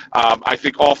 So I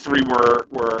think all 3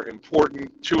 were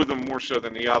important, 2 of them more so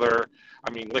than the other.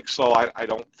 Licksell, I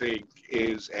don't think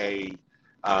is a,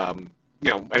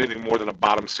 anything more than a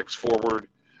bottom 6 forward.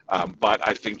 But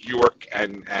I think York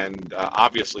and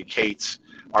obviously Cates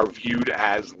are viewed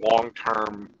as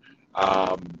long-term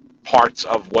parts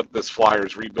of what this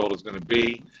Flyers rebuild is going to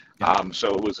be.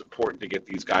 So it was important to get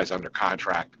these guys under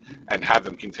contract and have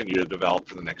them continue to develop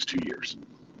for the next 2 years.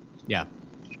 Yeah.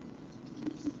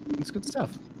 It's good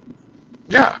stuff.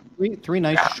 Yeah. 3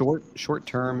 nice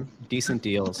short-term, decent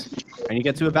deals. And you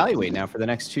get to evaluate now for the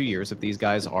next 2 years if these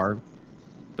guys are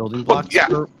building blocks.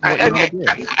 Well,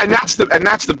 and that's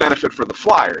the benefit for the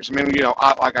Flyers.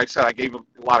 Like I said, I gave a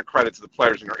lot of credit to the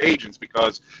players and their agents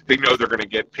because they know they're going to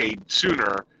get paid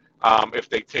sooner if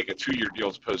they take a 2-year deal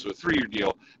as opposed to a 3-year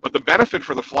deal. But the benefit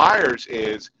for the Flyers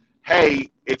is,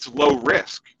 hey, it's low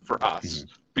risk for us,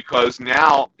 because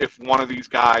now if one of these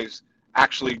guys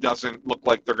actually doesn't look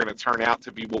like they're going to turn out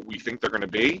to be what we think they're going to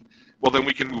be, well, then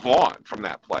we can move on from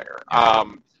that player.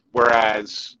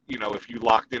 Whereas, if you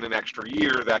locked in an extra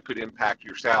year, that could impact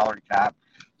your salary cap.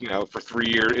 For 3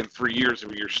 years, in 3 years,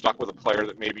 you're stuck with a player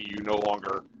that maybe you no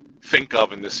longer think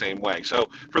of in the same way. So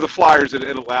for the Flyers, it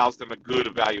allows them a good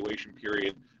evaluation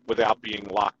period without being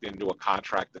locked into a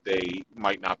contract that they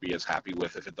might not be as happy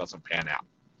with if it doesn't pan out.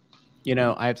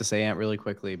 I have to say, Ant, really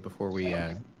quickly before we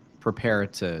prepare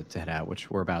to head out,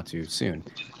 which we're about to soon.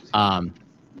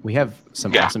 We have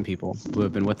some awesome people who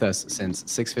have been with us since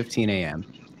 6:15 a.m.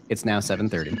 It's now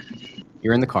 7:30.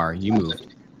 You're in the car. You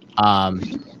moved.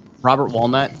 Robert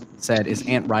Walnut said, "Is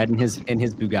Ant riding in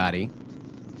his Bugatti?"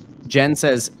 Jen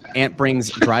says, "Ant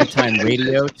brings drive time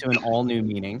radio to an all new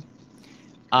meaning."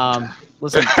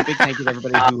 Listen, big thank you to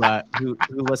everybody who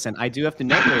listen. I do have to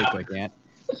note really quick, Ant.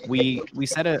 we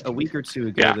said a week or two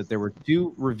ago that there were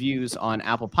 2 reviews on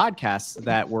Apple Podcasts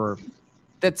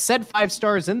that said 5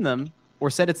 stars in them, or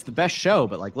said it's the best show,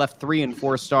 but like left 3 and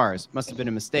 4 stars. Must have been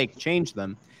a mistake. Changed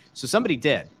them. So somebody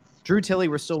did. Drew Tilley,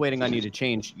 we're still waiting on you to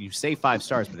change. You say 5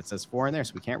 stars, but it says 4 in there,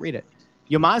 so we can't read it.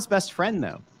 Yama's best friend,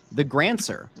 though, the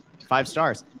Grancer, 5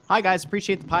 stars. Hi, guys.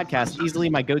 Appreciate the podcast. Easily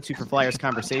my go-to for Flyers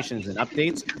conversations and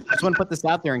updates. Just want to put this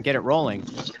out there and get it rolling.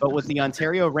 But with the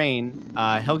Ontario Reign,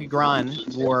 Helge Graan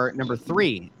wore number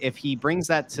 3. If he brings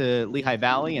that to Lehigh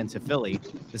Valley and to Philly,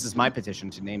 this is my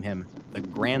petition to name him the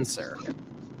Grancer.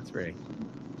 It's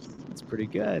pretty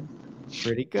good.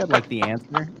 Pretty good, like the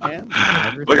answer.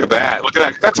 Yeah. Look at that. Look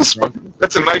at that.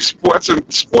 That's a nice sport. That's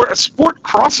a sport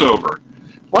crossover.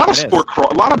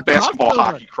 A lot of basketball,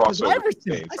 hockey crossover.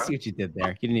 I see what you did there.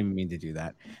 You didn't even mean to do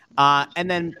that.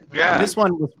 And then this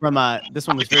one was from this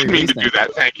one was very recent. I didn't mean to do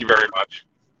that. Thank you very much.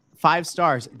 5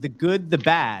 stars. The Good, the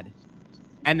Bad,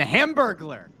 and the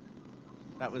Hamburglar.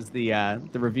 That was the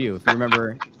review. If you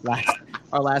remember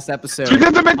our last episode. We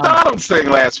did the McDonald's thing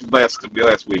last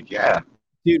week. Yeah.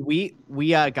 Dude, we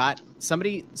got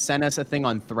somebody sent us a thing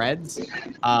on Threads.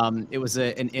 It was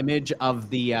an image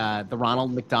of the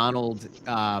Ronald McDonald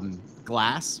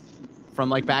glass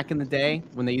from like back in the day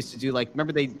when they used to do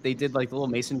remember they did like the little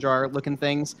mason jar looking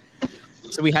things.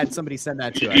 So we had somebody send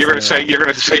that to us. You're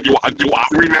gonna say do I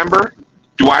remember?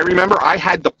 Do I remember? I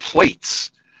had the plates.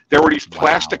 There were these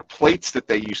plastic plates that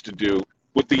they used to do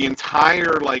with the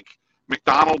entire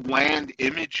McDonald Land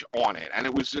image on it, and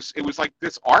it was like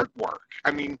this artwork. I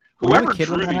mean, whoever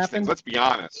drew these things, let's be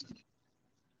honest.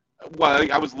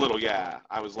 Well, I was little, yeah.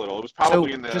 I was little. It was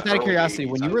probably in the just out of curiosity,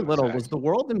 80s, when you were little, was the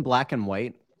world in black and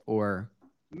white or?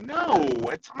 No,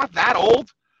 it's not that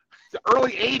old. The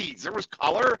early 80s, there was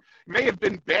color. It may have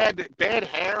been bad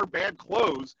hair, bad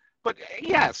clothes, but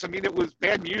yes, I mean it was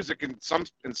bad music in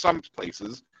some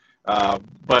places.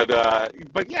 But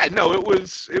yeah, no, it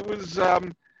was.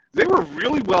 They were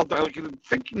really well done.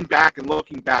 Thinking back and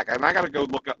looking back, and I got to go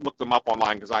look them up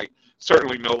online because I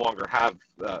certainly no longer have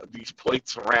these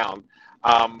plates around.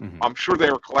 I'm sure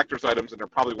they were collector's items, and they're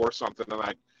probably worth something. And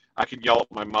I could yell at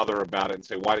my mother about it and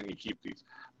say, "Why didn't you keep these?"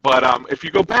 But if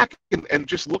you go back and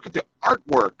just look at the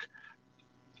artwork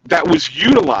that was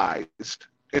utilized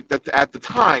at the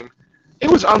time, it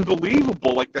was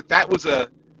unbelievable. That was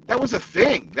a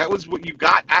thing. That was what you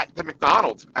got at the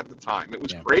McDonald's at the time. It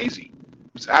was crazy.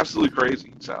 It was absolutely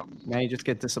crazy. So now you just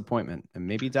get disappointment and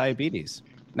maybe diabetes.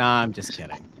 Nah, I'm just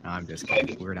kidding.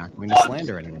 We're not going to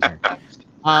slander anyone here.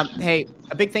 Hey,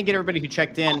 a big thank you to everybody who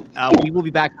checked in. We will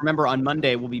be back. Remember, on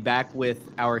Monday, we'll be back with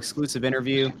our exclusive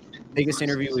interview. Biggest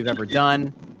interview we've ever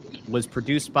done. Was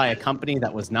produced by a company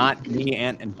that was not me,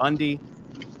 Ant, and Bundy.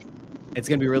 It's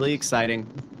going to be really exciting.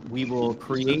 We will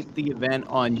create the event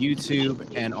on YouTube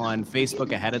and on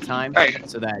Facebook ahead of time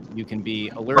so that you can be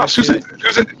alerted to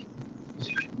it.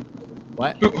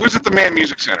 What? Who's at the Mann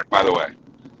Music Center, by the way?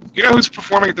 You know who's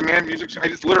performing at the Mann Music Center? I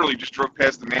just literally drove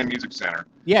past the Mann Music Center.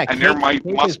 Yeah, and there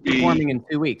must be performing in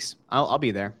 2 weeks. I'll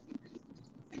be there.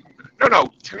 No,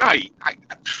 tonight.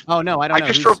 Oh no, I don't know. I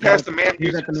just drove past the Mann Music Center.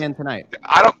 Who's at the Mann tonight?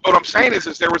 I don't. What I'm saying is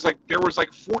there was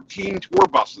 14 tour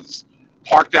buses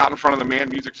parked out in front of the Mann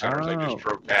Music Center. I just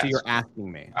drove past. So you're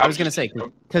asking me? I was going to say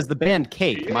because the band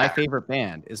Cake, my favorite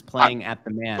band, is playing at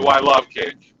the Mann. Oh, I love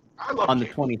Cake. On the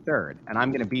 23rd, and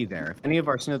I'm going to be there. If any of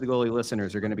our Snow the Goalie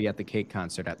listeners are going to be at the Cake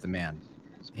concert at the Mann,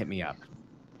 hit me up.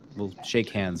 We'll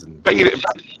shake hands and. Bet you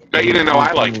didn't know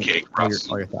I like Cake, Russ.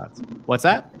 All your thoughts. What's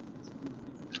that?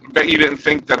 Bet you didn't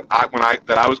think that I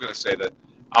was going to say that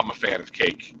I'm a fan of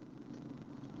Cake.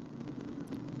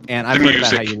 And I've heard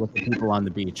about how you look at people on the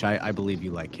beach. I believe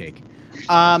you like Cake.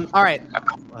 All right.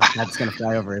 Well, that's going to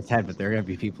fly over his head, but there are going to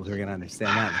be people who are going to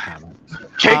understand that in the comments.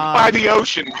 Cake by the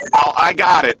ocean. I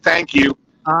got it. Thank you.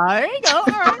 There you go.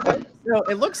 All right. So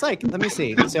it looks like, let me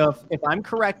see. So if I'm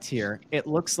correct here, it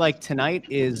looks like tonight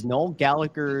is Noel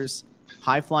Gallagher's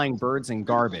High Flying Birds and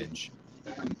Garbage.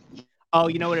 Oh,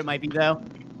 you know what it might be, though?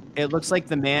 It looks like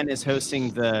the Mann is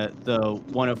hosting the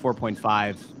 104.5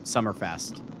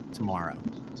 Summerfest tomorrow.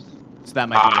 So that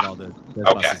might be with all those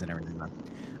buses and everything.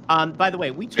 By the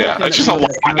way, we told them it's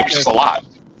just a lot.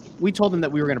 We told them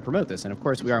that we were going to promote this, and of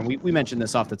course we are. And we mentioned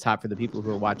this off the top for the people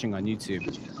who are watching on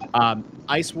YouTube.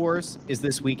 Ice Wars is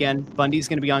this weekend. Bundy's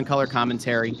going to be on color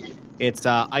commentary. It's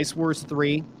Ice Wars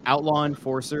 3, Outlaw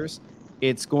Enforcers.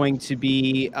 It's going to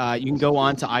be, you can go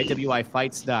on to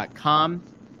iwifights.com.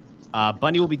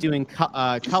 Bundy will be doing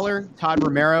color. Todd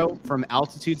Romero from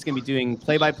Altitude is going to be doing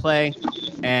play-by-play.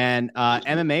 And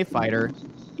MMA fighter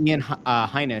Ian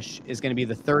Heinisch is going to be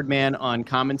the third man on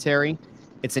commentary.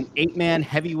 It's an 8-man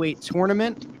heavyweight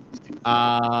tournament.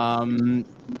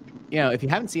 if you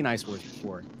haven't seen Ice Wars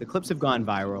before, the clips have gone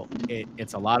viral.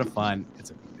 It's a lot of fun.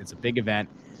 It's a big event.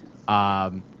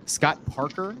 Scott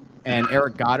Parker and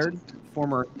Eric Goddard,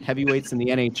 former heavyweights in the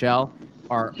NHL,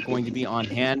 are going to be on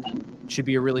hand. Should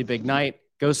be a really big night.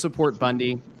 Go support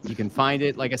Bundy. You can find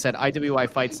it. Like I said,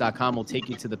 iwifights.com will take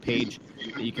you to the page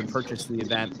that you can purchase the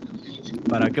event.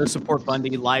 But go support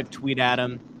Bundy. Live tweet at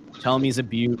him. Tell him he's a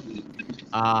beaut.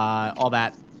 All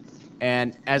that.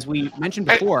 And as we mentioned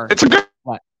before, it's a good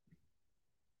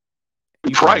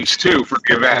You price too for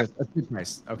the event. A good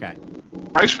price. Okay.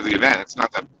 Price for the event. It's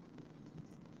not that.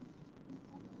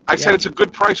 I said it's a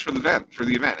good price for the event.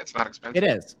 It's not expensive. It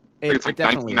is. It's like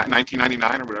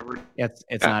 $19.99 or whatever.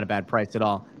 It's not a bad price at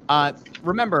all.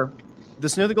 Remember, the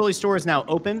Snow the Goalie store is now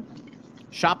open.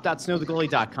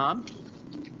 Shop.snowthegoalie.com.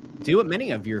 Do what many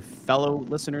of your fellow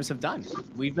listeners have done.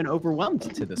 We've been overwhelmed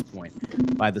to this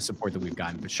point by the support that we've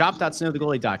gotten. But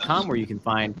shop.snowthegoalie.com, where you can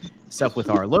find stuff with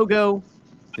our logo,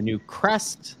 the new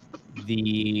crest,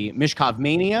 the Mishkov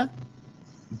Mania,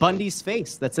 Bundy's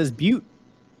face that says Butte.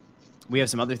 We have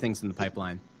some other things in the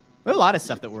pipeline. We have a lot of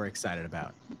stuff that we're excited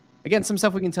about. Again, some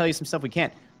stuff we can tell you, some stuff we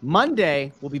can't.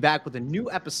 Monday, we'll be back with a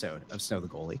new episode of Snow the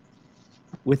Goalie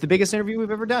with the biggest interview we've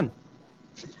ever done.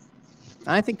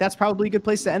 I think that's probably a good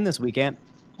place to end this weekend.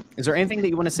 Is there anything that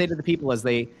you want to say to the people as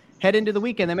they head into the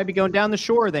weekend? They might be going down the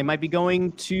shore. They might be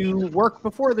going to work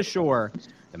before the shore.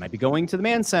 They might be going to the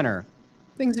Man Center.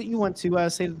 Things that you want to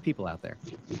say to the people out there.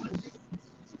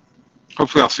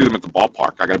 Hopefully I'll see them at the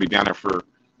ballpark. I got to be down there for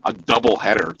a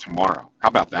doubleheader tomorrow. How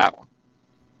about that one?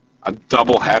 A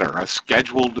doubleheader, a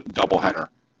scheduled doubleheader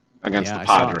against the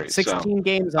Padres. 16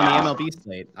 games on the MLB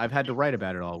slate. I've had to write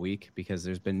about it all week because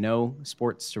there's been no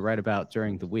sports to write about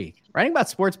during the week. Writing about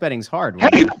sports betting is hard.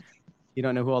 Hey. You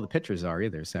don't know who all the pitchers are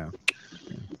either, so.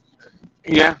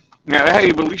 Yeah.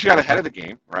 Hey, but at least you got ahead of the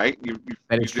game, right? You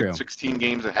did true. 16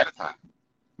 games ahead of time.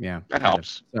 Yeah. That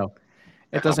helps. So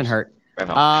it doesn't hurt. That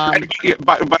helps.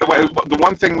 By the way, the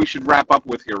one thing we should wrap up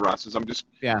with here, Russ, is I'm just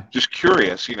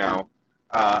curious,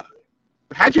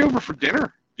 had you over for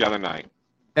dinner the other night?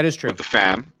 That is true. With the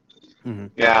fam. Mm-hmm.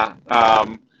 Yeah.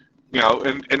 And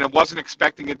I wasn't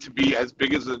expecting it to be as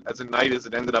big as a night as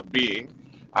it ended up being.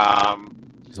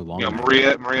 It's a long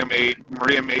night.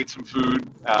 Maria made some food,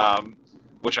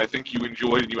 which I think you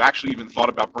enjoyed, and you actually even thought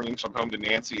about bringing some home to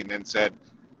Nancy, and then said,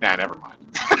 "Nah, never mind."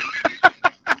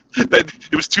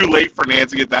 It was too late for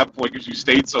Nancy at that point because you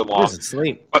stayed so long. She was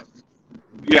asleep. But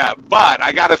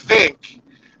I gotta think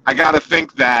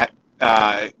that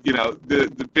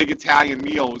the big Italian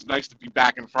meal was nice to be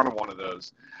back in front of one of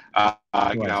those.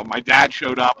 My dad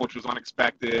showed up, which was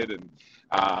unexpected, and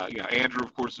Andrew,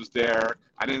 of course, was there.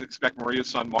 I didn't expect Maria's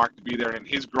son Mark to be there, and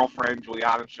his girlfriend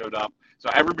Juliana showed up. So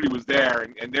everybody was there,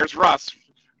 and there's Russ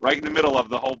right in the middle of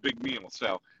the whole big meal.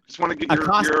 So just want to get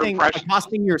your impression.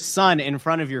 Accosting your son in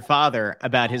front of your father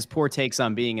about his poor takes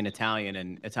on being an Italian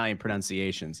and Italian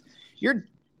pronunciations.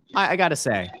 I got to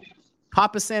say,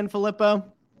 Papa Sanfilippo,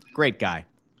 great guy.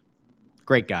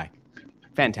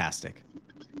 Fantastic.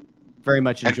 Very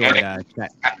much enjoyed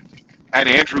that. And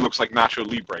Andrew looks like Nacho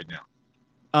Libre now.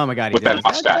 Oh, my God. With that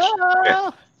mustache.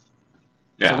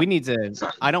 Yeah. So we need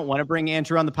to, I don't want to bring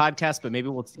Andrew on the podcast, but maybe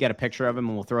we'll get a picture of him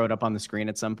and we'll throw it up on the screen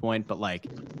at some point. But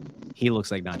he looks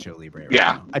like Nacho Libre right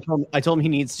now. I told him he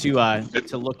needs to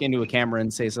look into a camera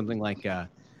and say something like,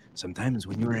 sometimes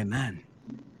when you're a man,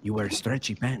 you wear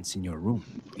stretchy pants in your room.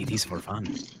 It is for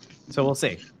fun. So we'll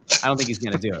see. I don't think he's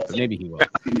going to do it, but maybe he will.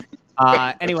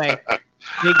 Anyway,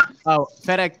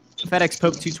 FedEx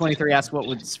Pope 223 asked what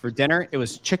was for dinner. It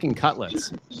was chicken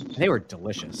cutlets. They were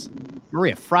delicious.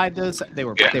 Maria fried those. They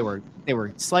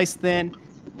were sliced thin.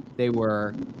 They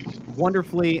were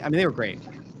wonderfully. They were great.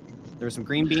 There were some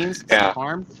green beans, some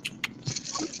parm.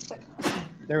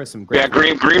 There was some great. Yeah,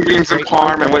 green beans and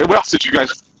parm. And what else did you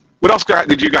guys? What else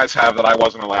did you guys have that I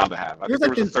wasn't allowed to have? There was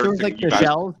the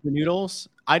shells, the noodles.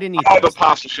 I didn't eat. The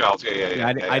pasta shells. Yeah.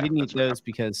 I didn't eat those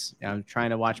because I'm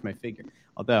trying to watch my figure.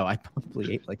 Although I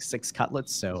probably ate 6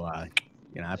 cutlets, so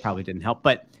that probably didn't help.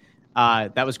 But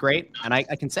that was great, and I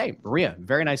can say Maria,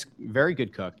 very nice, very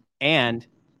good cook, and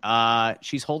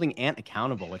she's holding Aunt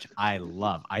accountable, which I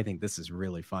love. I think this is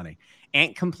really funny.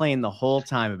 Aunt complained the whole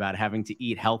time about having to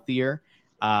eat healthier,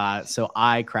 so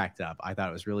I cracked up. I thought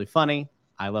it was really funny.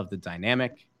 I love the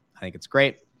dynamic. I think it's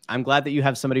great. I'm glad that you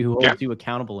have somebody who holds you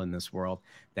accountable in this world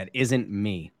that isn't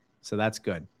me. So that's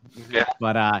good. Yeah.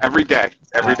 But every day.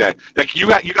 Like you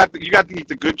got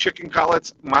the good chicken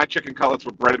cutlets. My chicken cutlets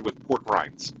were breaded with pork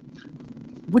rinds.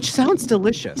 which sounds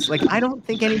delicious. Like, I don't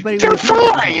think anybody They're would.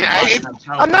 fine.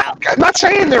 I'm not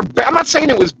saying I'm not saying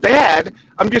it was bad.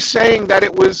 I'm just saying that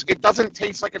it doesn't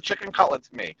taste like a chicken cutlet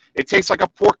to me. It tastes like a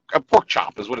pork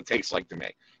chop is what it tastes like to me.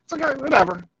 It's like,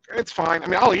 whatever. It's fine. I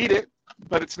mean, I'll eat it,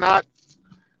 but it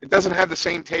doesn't have the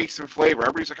same taste and flavor.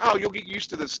 Everybody's like, oh, you'll get used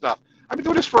to this stuff. I've been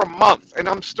doing this for a month, and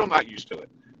I'm still not used to it.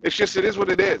 It's just, it is what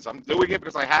it is. I'm doing it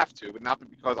because I have to, but not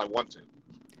because I want to.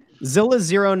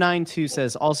 Zilla092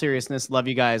 says, all seriousness, love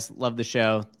you guys, love the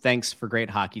show. Thanks for great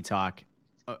hockey talk.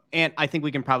 And I think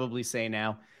we can probably say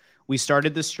now, we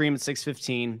started the stream at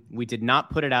 6:15. We did not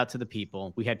put it out to the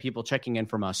people. We had people checking in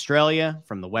from Australia,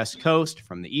 from the West Coast,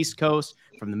 from the East Coast,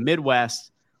 from the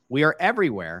Midwest. We are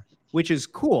everywhere, which is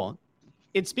cool.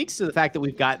 It speaks to the fact that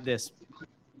we've got this,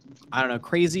 I don't know,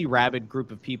 crazy rabid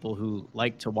group of people who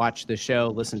like to watch the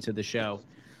show, listen to the show.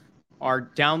 Our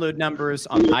download numbers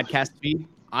on podcast feed,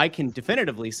 I can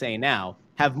definitively say now,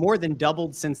 have more than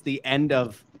doubled since the end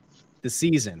of the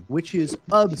season, which is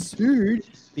absurd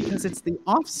because it's the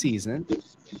off season.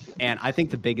 And I think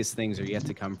the biggest things are yet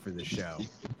to come for the show.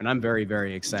 And I'm very,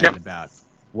 very excited about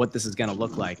what this is going to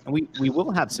look like. And we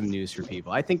will have some news for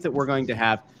people. I think that we're going to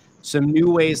have some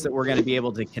new ways that we're going to be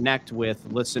able to connect with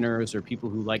listeners or people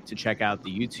who like to check out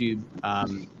the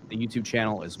YouTube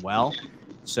channel as well.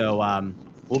 So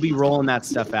we'll be rolling that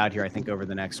stuff out here, I think, over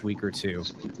the next week or two,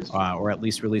 or at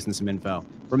least releasing some info.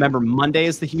 Remember, Monday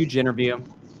is the huge interview.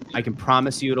 I can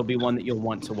promise you it'll be one that you'll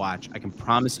want to watch. I can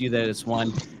promise you that it's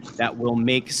one that will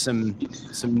make some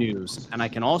news. And I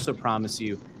can also promise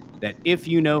you that if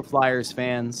you know Flyers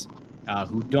fans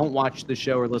who don't watch the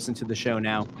show or listen to the show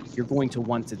now, you're going to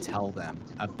want to tell them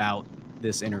about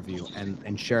this interview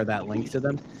and share that link to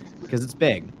them because it's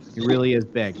big. It really is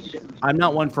big. I'm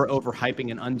not one for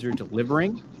overhyping and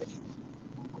under-delivering.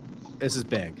 This is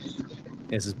big.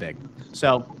 This is big.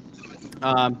 So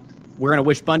we're going to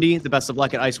wish Bundy the best of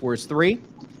luck at Ice Wars 3,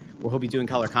 where he'll be doing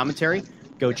color commentary.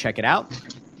 Go check it out.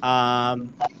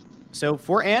 So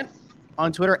for Ant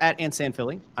on Twitter, at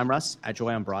AntSanPhilly, I'm Russ, at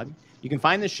Joy on Broad. You can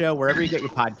find the show wherever you get your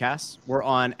podcasts. We're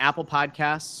on Apple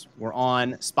Podcasts. We're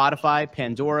on Spotify,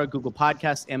 Pandora, Google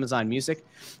Podcasts, Amazon Music.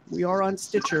 We are on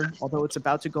Stitcher, although it's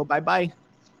about to go bye-bye.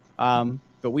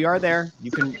 But we are there.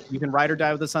 You can ride or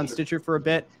die with us on Stitcher for a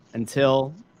bit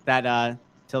until that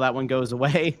one goes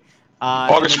away.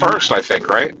 August 1st, I think,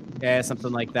 right? Yeah,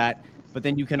 something like that. But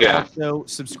then you can also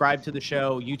subscribe to the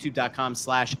show,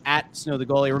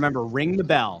 youtube.com/@snowthegoalie. Remember, ring the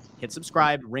bell. Hit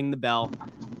subscribe, ring the bell.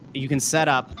 You can set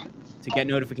up to get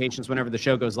notifications whenever the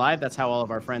show goes live. That's how all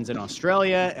of our friends in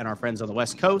Australia and our friends on the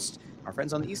West Coast, our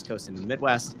friends on the East Coast and the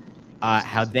Midwest,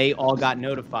 how they all got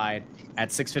notified at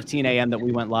 6:15 a.m. that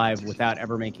we went live without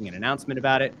ever making an announcement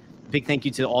about it. Big thank you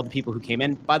to all the people who came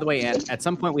in. By the way, at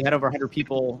some point we had over 100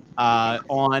 people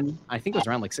on. I think it was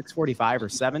around like 6:45 or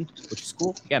 7, which is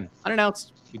cool. Again,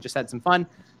 unannounced. We just had some fun.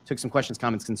 Took some questions,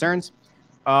 comments, concerns.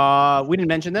 We didn't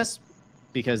mention this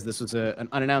because this was an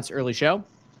unannounced early show.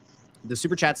 The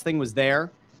Super Chats thing was there.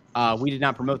 We did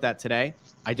not promote that today.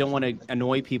 I don't want to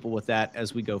annoy people with that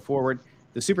as we go forward.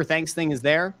 The Super Thanks thing is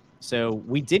there. So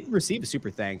we did receive a Super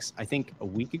Thanks, I think, a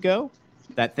week ago.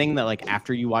 That thing that, like,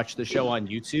 after you watch the show on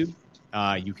YouTube,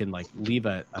 you can, like, leave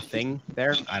a thing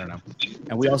there. I don't know.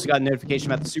 And we also got a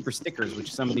notification about the Super Stickers,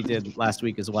 which somebody did last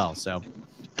week as well. So,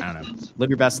 I don't know. Live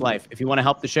your best life. If you want to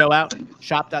help the show out,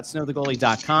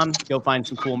 shop.snowthegoalie.com. Go find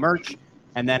some cool merch.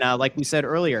 And then, like we said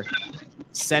earlier,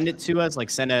 send it to us. Like,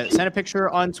 send a picture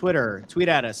on Twitter, tweet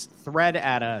at us, thread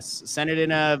at us, send it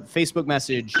in a Facebook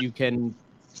message. You can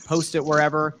post it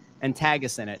wherever and tag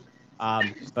us in it.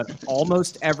 But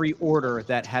almost every order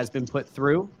that has been put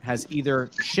through has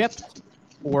either shipped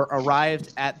or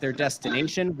arrived at their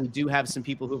destination. We do have some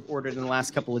people who've ordered in the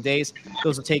last couple of days.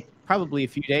 Those will take probably a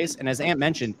few days. And as Ant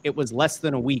mentioned, it was less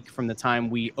than a week from the time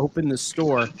we opened the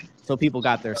store till people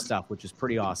got their stuff, which is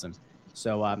pretty awesome.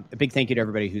 So a big thank you to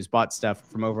everybody who's bought stuff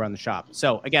from over on the shop.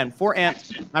 So again, for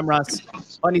Ant, I'm Russ.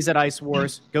 Bundy's at Ice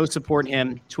Wars. Go support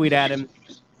him. Tweet at him.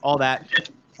 All that.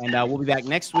 And we'll be back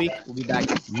next week. We'll be back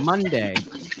Monday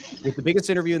with the biggest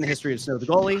interview in the history of Snow the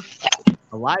Goalie,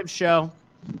 a live show.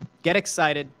 Get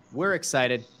excited. We're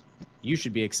excited. You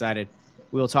should be excited.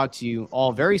 We will talk to you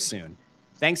all very soon.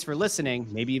 Thanks for listening,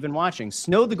 maybe even watching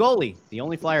Snow the Goalie, the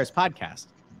Only Flyers podcast.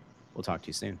 We'll talk to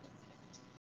you soon.